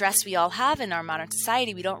 with the stress we all have in our modern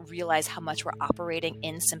society, we don't realize how much we're operating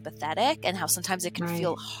in sympathetic and how sometimes it can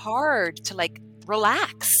feel hard to like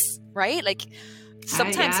relax, right? Like,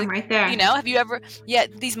 sometimes, I'm right there. Have you ever,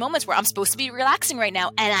 these moments where I'm supposed to be relaxing right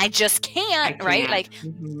now and I just can't, right? Like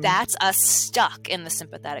that's us stuck in the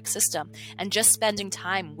sympathetic system. And just spending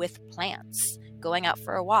time with plants, going out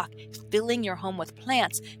for a walk, filling your home with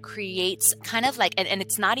plants creates kind of like, and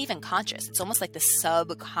it's not even conscious. It's almost like the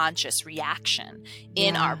subconscious reaction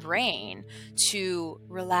in our brain to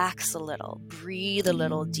relax a little, breathe a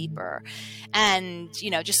little deeper. And,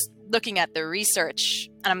 just looking at the research,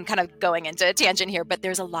 and I'm kind of going into a tangent here, but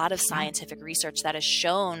there's a lot of scientific research that has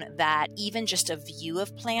shown that even just a view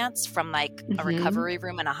of plants from like a recovery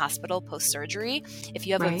room in a hospital post-surgery, if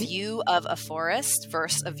you have a view of a forest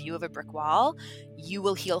versus a view of a brick wall, you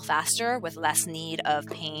will heal faster with less need of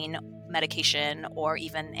pain medication or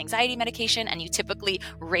even anxiety medication, and you typically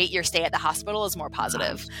rate your stay at the hospital as more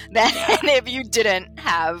positive than if you didn't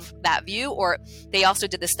have that view. Or they also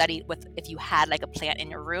did the study with if you had like a plant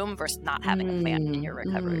in your room versus not having a plant in your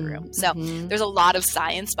recovery room. So there's a lot of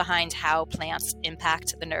science behind how plants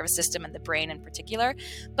impact the nervous system and the brain in particular.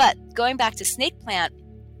 But going back to snake plant,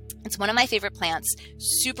 it's one of my favorite plants,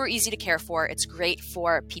 super easy to care for. It's great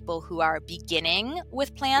for people who are beginning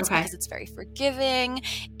with plants because it's very forgiving.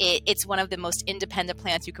 It's one of the most independent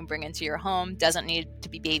plants you can bring into your home. Doesn't need to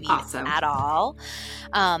be babied at all.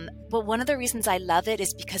 But one of the reasons I love it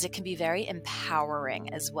is because it can be very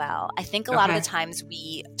empowering as well. I think a lot of the times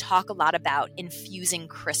we talk a lot about infusing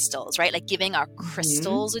crystals, right? Like giving our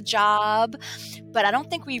crystals a job. But I don't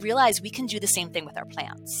think we realize we can do the same thing with our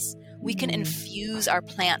plants. We can infuse our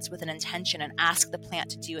plants with an intention and ask the plant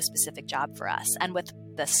to do a specific job for us. And with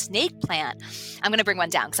the snake plant, I'm going to bring one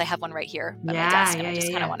down because I have one right here on my desk and I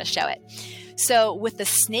just kind of want to show it. So with the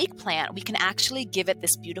snake plant, we can actually give it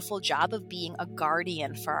this beautiful job of being a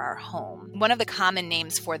guardian for our home. One of the common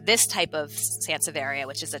names for this type of Sansevieria,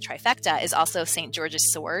 which is a trifecta, is also St.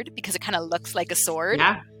 George's sword because it kind of looks like a sword.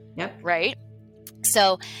 Yeah. Yep. Right?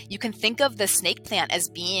 So you can think of the snake plant as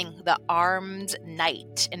being the armed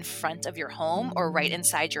knight in front of your home or right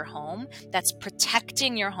inside your home that's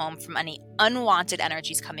protecting your home from any unwanted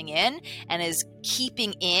energies coming in and is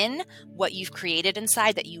keeping in what you've created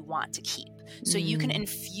inside that you want to keep. So you can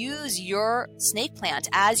infuse your snake plant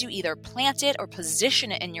as you either plant it or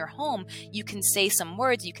position it in your home. You can say some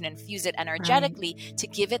words, you can infuse it energetically to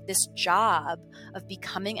give it this job of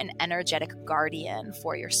becoming an energetic guardian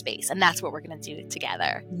for your space. And that's what we're going to do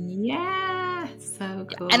together. Yeah, so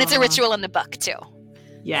cool. Yeah. And it's a ritual in the book too.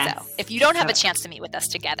 Yes. So if you don't have a chance to meet with us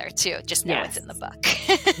together too, just know it's in the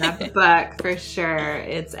book. Not the book, for sure.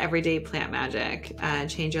 It's everyday plant magic.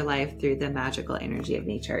 Change your life through the magical energy of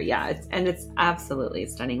nature. Yeah, it's absolutely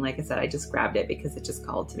stunning. Like I said, I just grabbed it because it just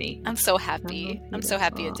called to me. I'm so happy. I'm so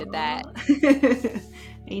happy it did that.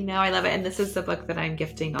 I know, I love it. And this is the book that I'm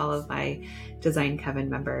gifting all of my Design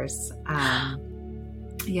Coven members.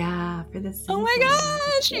 Yeah, for this. Oh my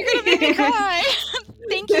gosh, you're going to make me cry.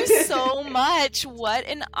 Thank you so much. What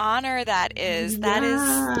an honor that is. That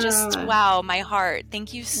is just, wow, my heart.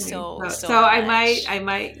 Thank you so much. I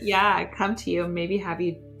might come to you and maybe have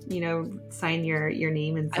you, sign your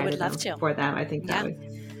name inside I would love to. For them. I think that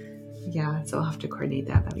would, so I'll have to coordinate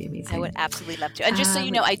that. That'd be amazing. I would absolutely love to. And just so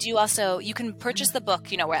you know, I do also, you can purchase the book,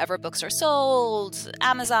 wherever books are sold,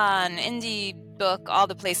 Amazon, Indie Book, all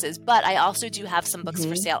the places. But I also do have some books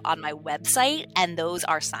for sale on my website, and those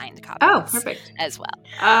are signed copies. Oh, perfect. As well.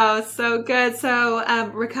 Oh, so good. So,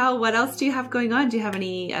 Rachael, what else do you have going on? Do you have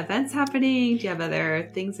any events happening? Do you have other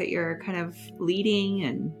things that you're kind of leading?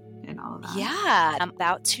 And and all of that? Yeah. I'm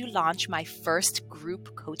about to launch my first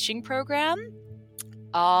group coaching program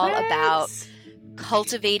all about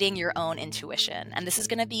cultivating your own intuition. And this is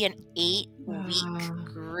going to be an 8-week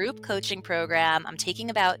group coaching program. I'm taking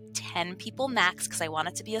about 10 people max because I want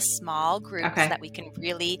it to be a small group so that we can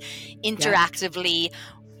really interactively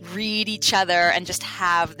read each other and just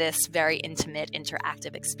have this very intimate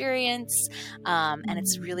interactive experience. And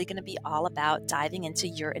it's really going to be all about diving into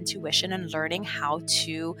your intuition and learning how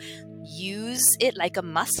to use it like a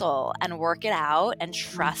muscle and work it out and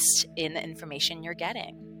trust in the information you're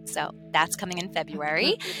getting. So that's coming in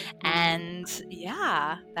February. And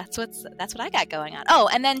yeah, that's what I got going on. Oh,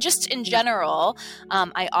 and then just in general,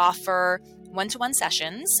 I offer one-to-one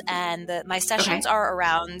sessions, and my sessions are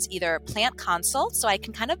around either plant consults, so I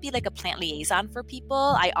can kind of be like a plant liaison for people.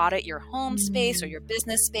 I audit your home space or your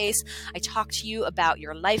business space. I talk to you about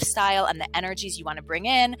your lifestyle and the energies you want to bring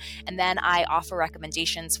in, and then I offer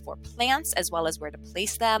recommendations for plants as well as where to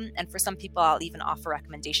place them. And for some people, I'll even offer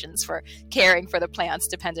recommendations for caring for the plants,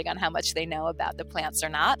 depending on how much they know about the plants or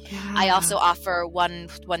not. I also offer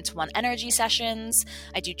one-to-one energy sessions.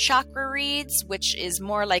 I do chakra reads, which is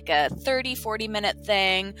more like a 40-minute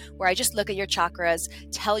thing where I just look at your chakras,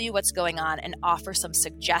 tell you what's going on, and offer some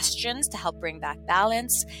suggestions to help bring back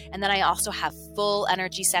balance. And then I also have full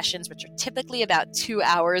energy sessions, which are typically about 2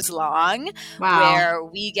 hours long, where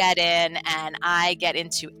we get in and I get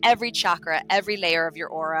into every chakra, every layer of your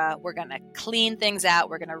aura. We're going to clean things out.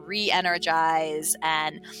 We're going to re-energize.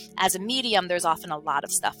 And as a medium, there's often a lot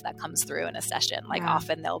of stuff that comes through in a session. Like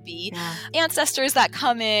often there'll be ancestors that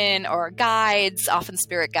come in or guides, often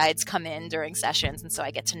spirit guides come in during sessions, and so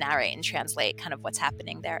I get to narrate and translate kind of what's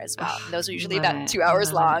happening there as well. And those are usually about 2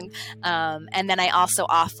 hours long. And then I also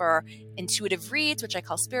offer intuitive reads, which I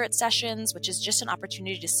call spirit sessions, which is just an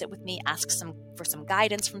opportunity to sit with me, ask for some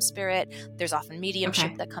guidance from spirit. There's often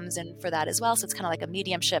mediumship that comes in for that as well. So it's kind of like a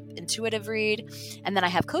mediumship intuitive read. And then I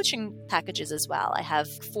have coaching packages as well. I have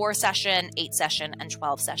 4-session, 8-session, and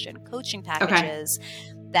 12-session coaching packages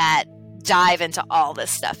that dive into all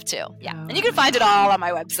this stuff too. And you can find it all on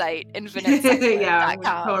my website,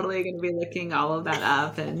 infinitecycler.com. We're totally going to be looking all of that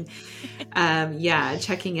up and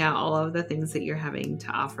checking out all of the things that you're having to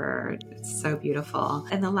offer. It's so beautiful.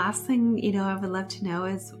 And the last thing, I would love to know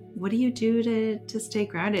is, what do you do to stay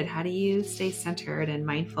grounded? How do you stay centered and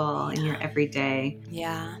mindful in your everyday?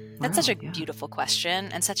 That's such a beautiful question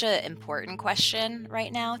and such an important question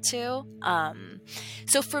right now too.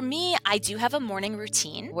 So for me, I do have a morning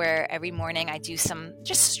routine where every morning I do some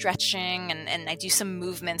just stretching and I do some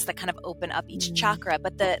movements that kind of open up each chakra.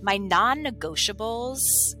 But my non-negotiables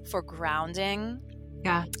for grounding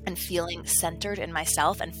and feeling centered in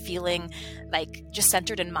myself and feeling like just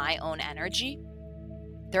centered in my own energy,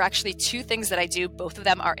 there are actually 2 things that I do. Both of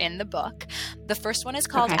them are in the book. The first one is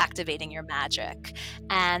called Activating Your Magic.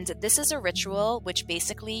 And this is a ritual which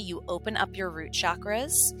basically you open up your root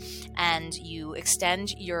chakras and you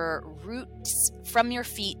extend your roots from your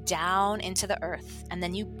feet down into the earth. And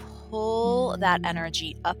then you pull that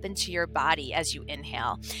energy up into your body as you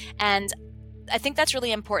inhale. And I think that's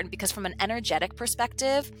really important because from an energetic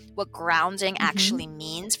perspective, what grounding actually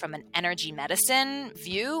means from an energy medicine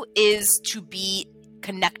view is to be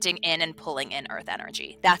connecting in and pulling in earth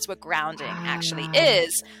energy. That's what grounding actually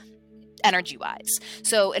is, energy-wise.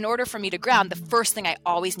 So in order for me to ground, the first thing I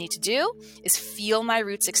always need to do is feel my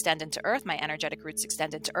roots extend into earth, my energetic roots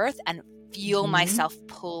extend into earth, and feel myself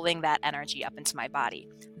pulling that energy up into my body.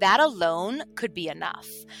 That alone could be enough.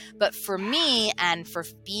 But for me, and for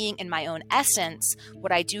being in my own essence,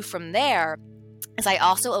 what I do from there is I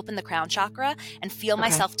also open the crown chakra and feel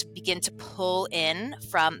myself to begin to pull in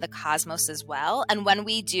from the cosmos as well. And when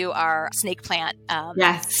we do our snake plant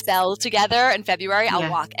spell together in February,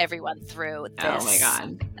 I'll walk everyone through this. Oh my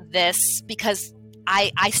God. This, because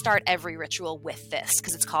I start every ritual with this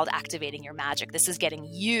because it's called Activating Your Magic. This is getting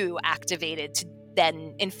you activated to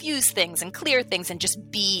then infuse things and clear things and just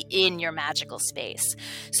be in your magical space.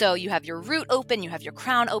 So you have your root open, you have your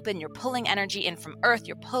crown open, you're pulling energy in from earth,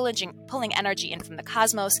 you're pulling energy in from the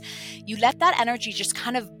cosmos. You let that energy just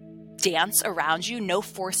kind of dance around you, no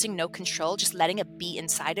forcing, no control, just letting it be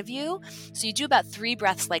inside of you. So you do about 3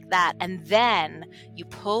 breaths like that, and then you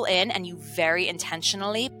pull in and you very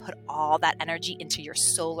intentionally put all that energy into your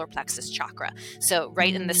solar plexus chakra. So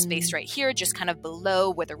right in this space right here, just kind of below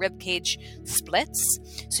where the rib cage splits.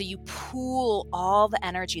 So you pool all the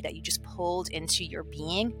energy that you just pulled into your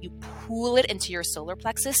being, you pool it into your solar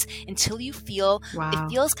plexus until you feel, it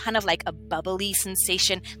feels kind of like a bubbly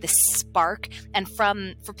sensation, this spark. And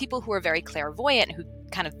for people who are very clairvoyant, who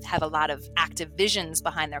kind of have a lot of active visions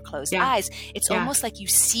behind their closed eyes, it's almost like you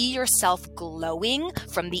see yourself glowing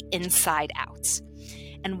from the inside out.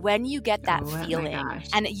 And when you get that feeling,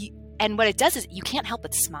 and what it does is you can't help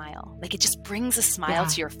but smile. Like, it just brings a smile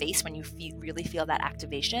to your face when you really feel that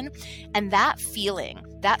activation. And that feeling,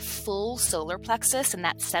 that full solar plexus and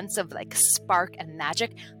that sense of like spark and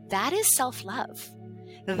magic, that is self-love.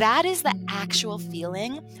 That is the actual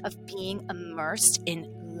feeling of being immersed in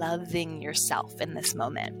loving yourself in this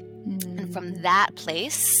moment. And from that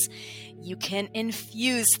place, you can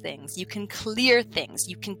infuse things, you can clear things,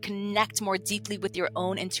 you can connect more deeply with your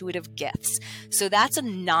own intuitive gifts. So that's a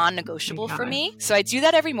non-negotiable for me. So I do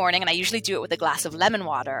that every morning, and I usually do it with a glass of lemon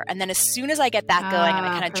water. And then as soon as I get that going and I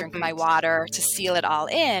kind of drink my water to seal it all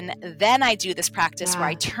in, then I do this practice where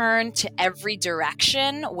I turn to every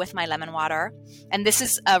direction with my lemon water. And this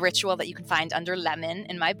is a ritual that you can find under lemon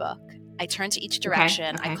in my book. I turn to each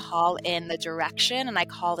direction, I call in the direction, and I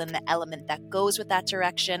call in the element that goes with that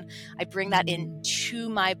direction. I bring that into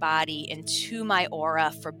my body, into my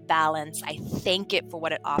aura for balance. I thank it for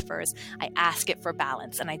what it offers. I ask it for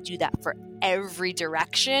balance, and I do that for every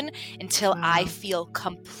direction until I feel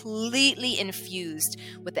completely infused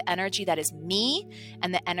with the energy that is me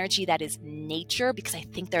and the energy that is nature, because I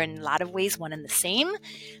think they're in a lot of ways one and the same,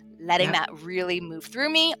 letting that really move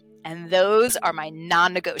through me. And those are my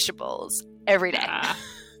non-negotiables every day.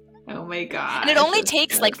 Oh my God. And it only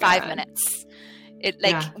takes so like 5 minutes. It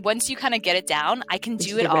once you kind of get it down, I can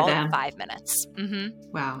do it all in 5 minutes.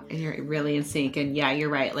 Wow. And you're really in sync. And yeah, you're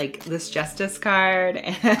right. Like this justice card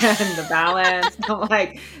and the balance. I'm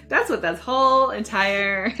like, that's what this whole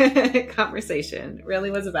entire conversation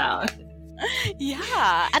really was about.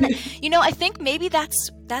 Yeah. And, I think maybe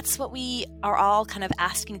that's what we are all kind of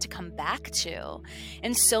asking to come back to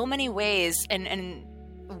in so many ways. And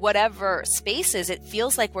whatever spaces, it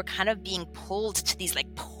feels like we're kind of being pulled to these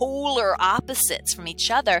like polar opposites from each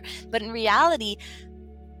other. But in reality,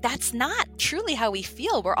 that's not truly how we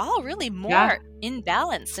feel. We're all really more in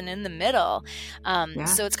balance and in the middle.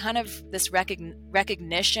 So it's kind of this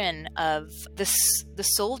recognition of the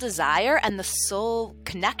soul desire and the soul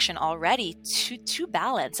connection already to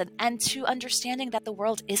balance and to understanding that the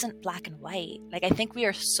world isn't black and white. Like, I think we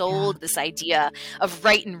are sold this idea of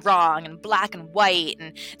right and wrong and black and white,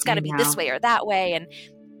 and it's got to be this way or that way. And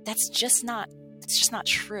that's just not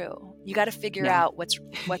true. You got to figure out what's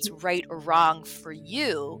right or wrong for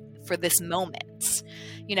you for this moment.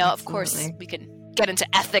 Of course, we can get into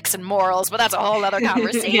ethics and morals, but that's a whole other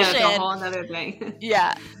conversation. It's a whole other thing.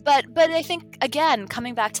 But I think, again,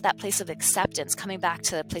 coming back to that place of acceptance, coming back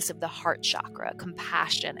to the place of the heart chakra,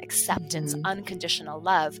 compassion, acceptance, unconditional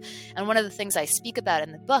love. And one of the things I speak about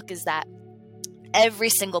in the book is that every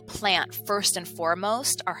single plant, first and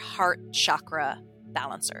foremost, are heart chakra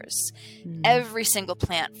balancers. Every single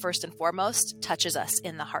plant, first and foremost, touches us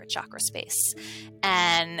in the heart chakra space.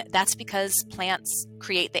 And that's because plants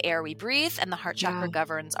create the air we breathe, and the heart chakra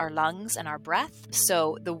governs our lungs and our breath.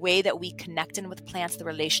 So the way that we connect in with plants, the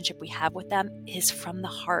relationship we have with them, is from the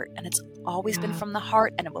heart. And it's always been from the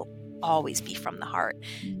heart, and it will always be from the heart.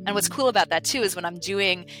 And what's cool about that too is when I'm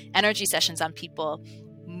doing energy sessions on people,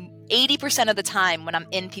 80% of the time when I'm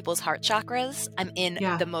in people's heart chakras, I'm in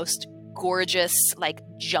the most gorgeous, like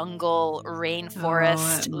jungle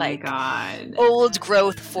rainforest, old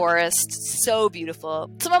growth forest. So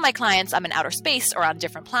beautiful. Some of my clients, I'm in outer space or on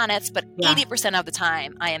different planets, but 80% of the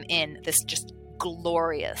time I am in this just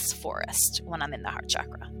glorious forest when I'm in the heart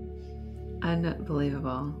chakra.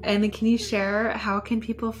 Unbelievable. And then can you share, how can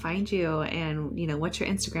people find you, and what's your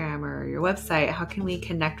Instagram or your website? How can we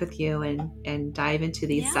connect with you and dive into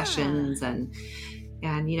these sessions? And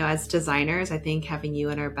as designers, I think having you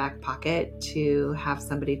in our back pocket to have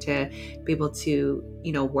somebody to be able to,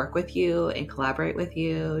 work with you and collaborate with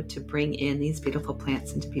you to bring in these beautiful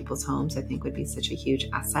plants into people's homes, I think would be such a huge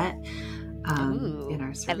asset in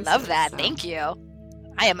our services. I love that. So. Thank you.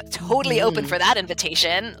 I am totally open for that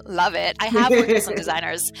invitation. Love it. I have worked with some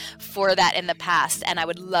designers for that in the past, and I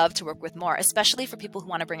would love to work with more, especially for people who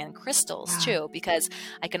want to bring in crystals too, because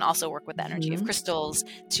I can also work with the energy of crystals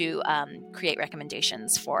to create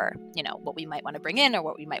recommendations for, what we might want to bring in or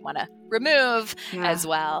what we might want to remove as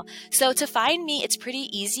well. So to find me, it's pretty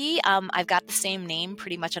easy. I've got the same name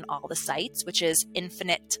pretty much on all the sites, which is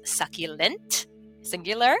Infinite Succulent.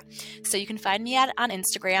 singular. So you can find me on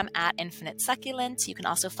Instagram at Infinite Succulent. You can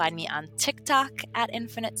also find me on TikTok at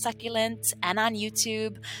Infinite Succulent and on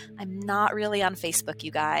YouTube. I'm not really on Facebook,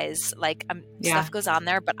 you guys. Like stuff goes on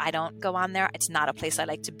there, but I don't go on there. It's not a place I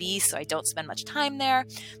like to be, so I don't spend much time there.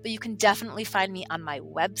 But you can definitely find me on my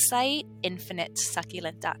website,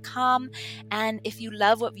 infinitesucculent.com. And if you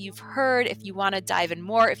love what you've heard, if you want to dive in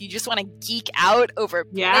more, if you just want to geek out over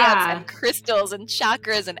plants and crystals and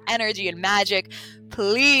chakras and energy and magic,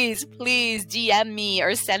 please DM me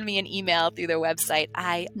or send me an email through their website.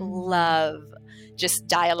 I love just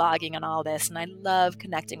dialoguing on all this, and I love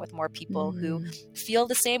connecting with more people who feel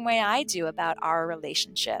the same way I do about our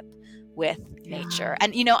relationship with nature.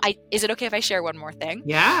 And is it okay if I share one more thing?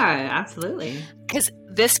 Yeah, absolutely. Because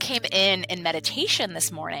this came in meditation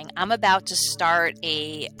this morning. I'm about to start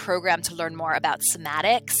a program to learn more about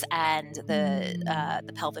somatics and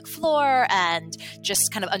the pelvic floor and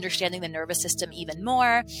just kind of understanding the nervous system even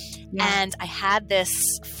more. And I had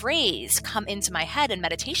this phrase come into my head in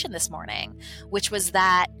meditation this morning, which was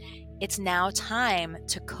that it's now time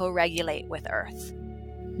to co-regulate with Earth.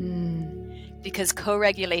 Because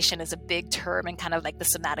co-regulation is a big term in kind of like the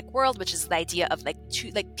somatic world, which is the idea of like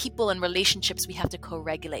people in relationships, we have to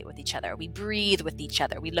co-regulate with each other. We breathe with each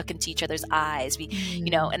other. We look into each other's eyes. We,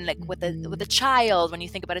 and like with a child, when you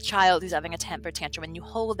think about a child who's having a temper tantrum and you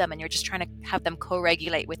hold them and you're just trying to have them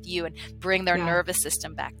co-regulate with you and bring their nervous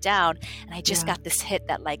system back down. And I just got this hit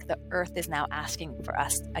that like the Earth is now asking for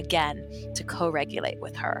us again to co-regulate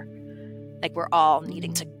with her. Like we're all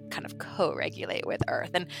needing to kind of co-regulate with Earth.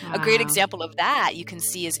 And a great example of that you can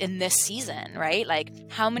see is in this season, right? Like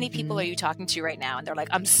how many people are you talking to right now? And they're like,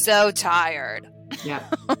 I'm so tired. Yeah.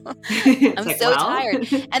 I'm tired.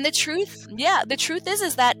 And the truth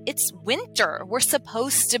is that it's winter. We're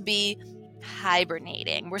supposed to be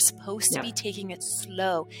hibernating. We're supposed to be taking it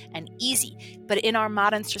slow and easy. But in our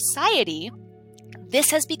modern society, this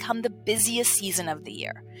has become the busiest season of the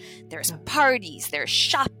year. There's parties, there's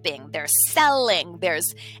shopping, there's selling,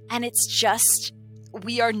 and it's just,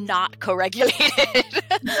 we are not co-regulated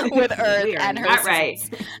with Earth and her seasons. Right.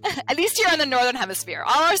 At least here in the Northern Hemisphere.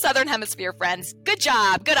 All our Southern Hemisphere friends, good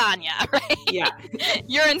job, good on ya, right? Yeah.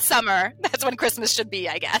 You're in summer. That's when Christmas should be,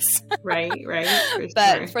 I guess. Right.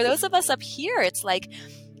 But for those of us up here, it's like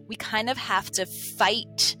we kind of have to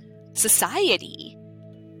fight society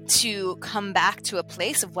to come back to a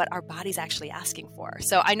place of what our body's actually asking for.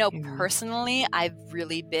 So I know personally, I've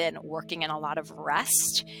really been working in a lot of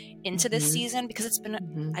rest into this season because it's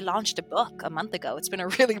been, I launched a book a month ago. It's been a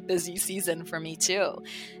really busy season for me too.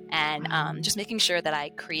 And just making sure that I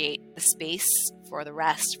create the space for the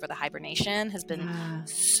rest, for the hibernation has been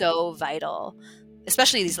so vital,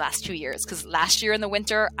 especially these last 2 years. Because last year in the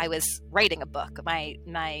winter, I was writing a book. My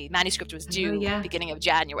manuscript was due beginning of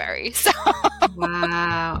January. So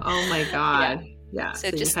wow. Oh my God. Yeah.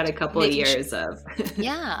 So just had a couple of years of.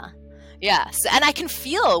 Yeah. So, and I can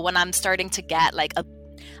feel when I'm starting to get like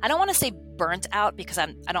I don't want to say burnt out because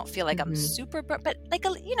I don't feel like I'm super burnt, but like,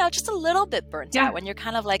 just a little bit burnt out when you're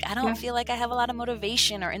kind of like, I don't feel like I have a lot of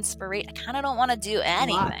motivation or inspiration. I kind of don't want to do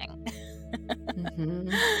anything.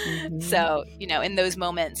 So, in those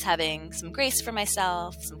moments, having some grace for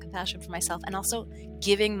myself, some compassion for myself, and also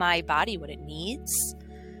giving my body what it needs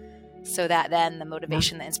so that then the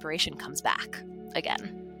motivation, the inspiration comes back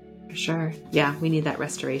again. For sure. Yeah. We need that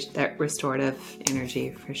restoration, that restorative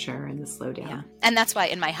energy for sure. And the slow down. Yeah. And that's why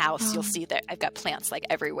in my house, you'll see that I've got plants like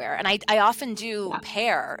everywhere. And I often do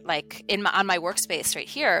pair, like on my workspace right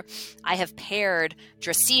here, I have paired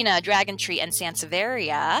Dracaena, Dragon Tree, and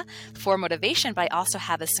Sansevieria for motivation, but I also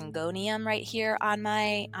have a Syngonium right here on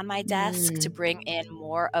my desk to bring in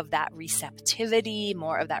more of that receptivity,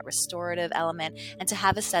 more of that restorative element, and to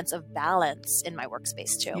have a sense of balance in my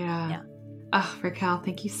workspace too. Yeah. Oh, Rachael,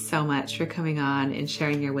 thank you so much for coming on and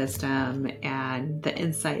sharing your wisdom and the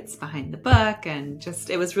insights behind the book. And just,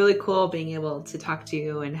 it was really cool being able to talk to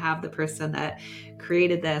you and have the person that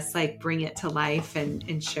created this, like bring it to life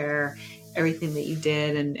and share everything that you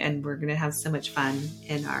did. And we're going to have so much fun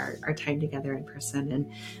in our time together in person.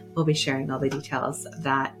 And we'll be sharing all the details of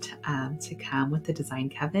that to come with the Design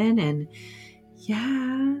Coven. And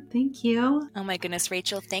yeah, thank you. Oh my goodness,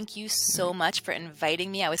 Rachael, thank you so much for inviting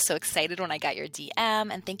me. I was so excited when I got your DM,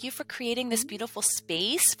 and thank you for creating this beautiful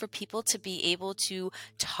space for people to be able to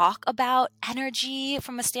talk about energy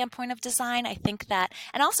from a standpoint of design. I think that,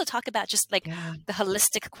 and also talk about just like the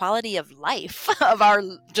holistic quality of life, of our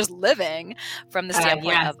just living from the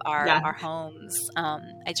standpoint of our homes.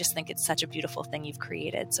 I just think it's such a beautiful thing you've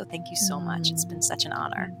created. So thank you so much. It's been such an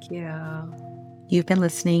honor. Thank you. You've been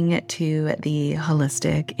listening to the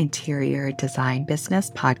Holistic Interior Design Business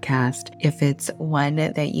Podcast. If it's one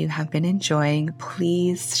that you have been enjoying,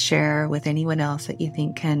 please share with anyone else that you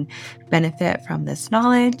think can benefit from this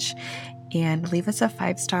knowledge, and leave us a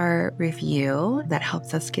 5-star review that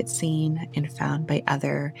helps us get seen and found by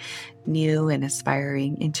other new and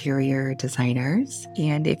aspiring interior designers.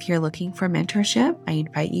 And if you're looking for mentorship, I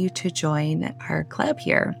invite you to join our club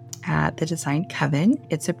here at the Design Coven.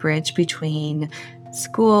 It's a bridge between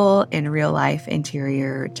school and real life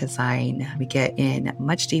interior design. We get in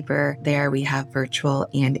much deeper there. We have virtual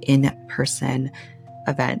and in-person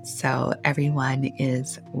events, so everyone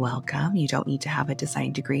is welcome. You don't need to have a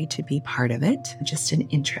design degree to be part of it, just an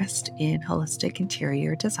interest in holistic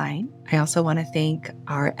interior design. I also want to thank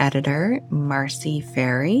our editor, Marcy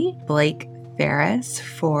Ferry, Blake Ferris,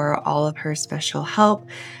 for all of her special help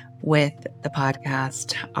with the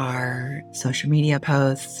podcast, our social media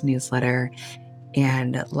posts, newsletter,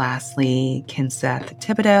 and lastly, Kinseth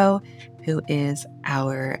Thibodeau, who is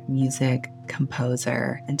our music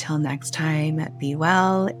composer. Until next time, be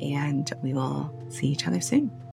well, and we will see each other soon.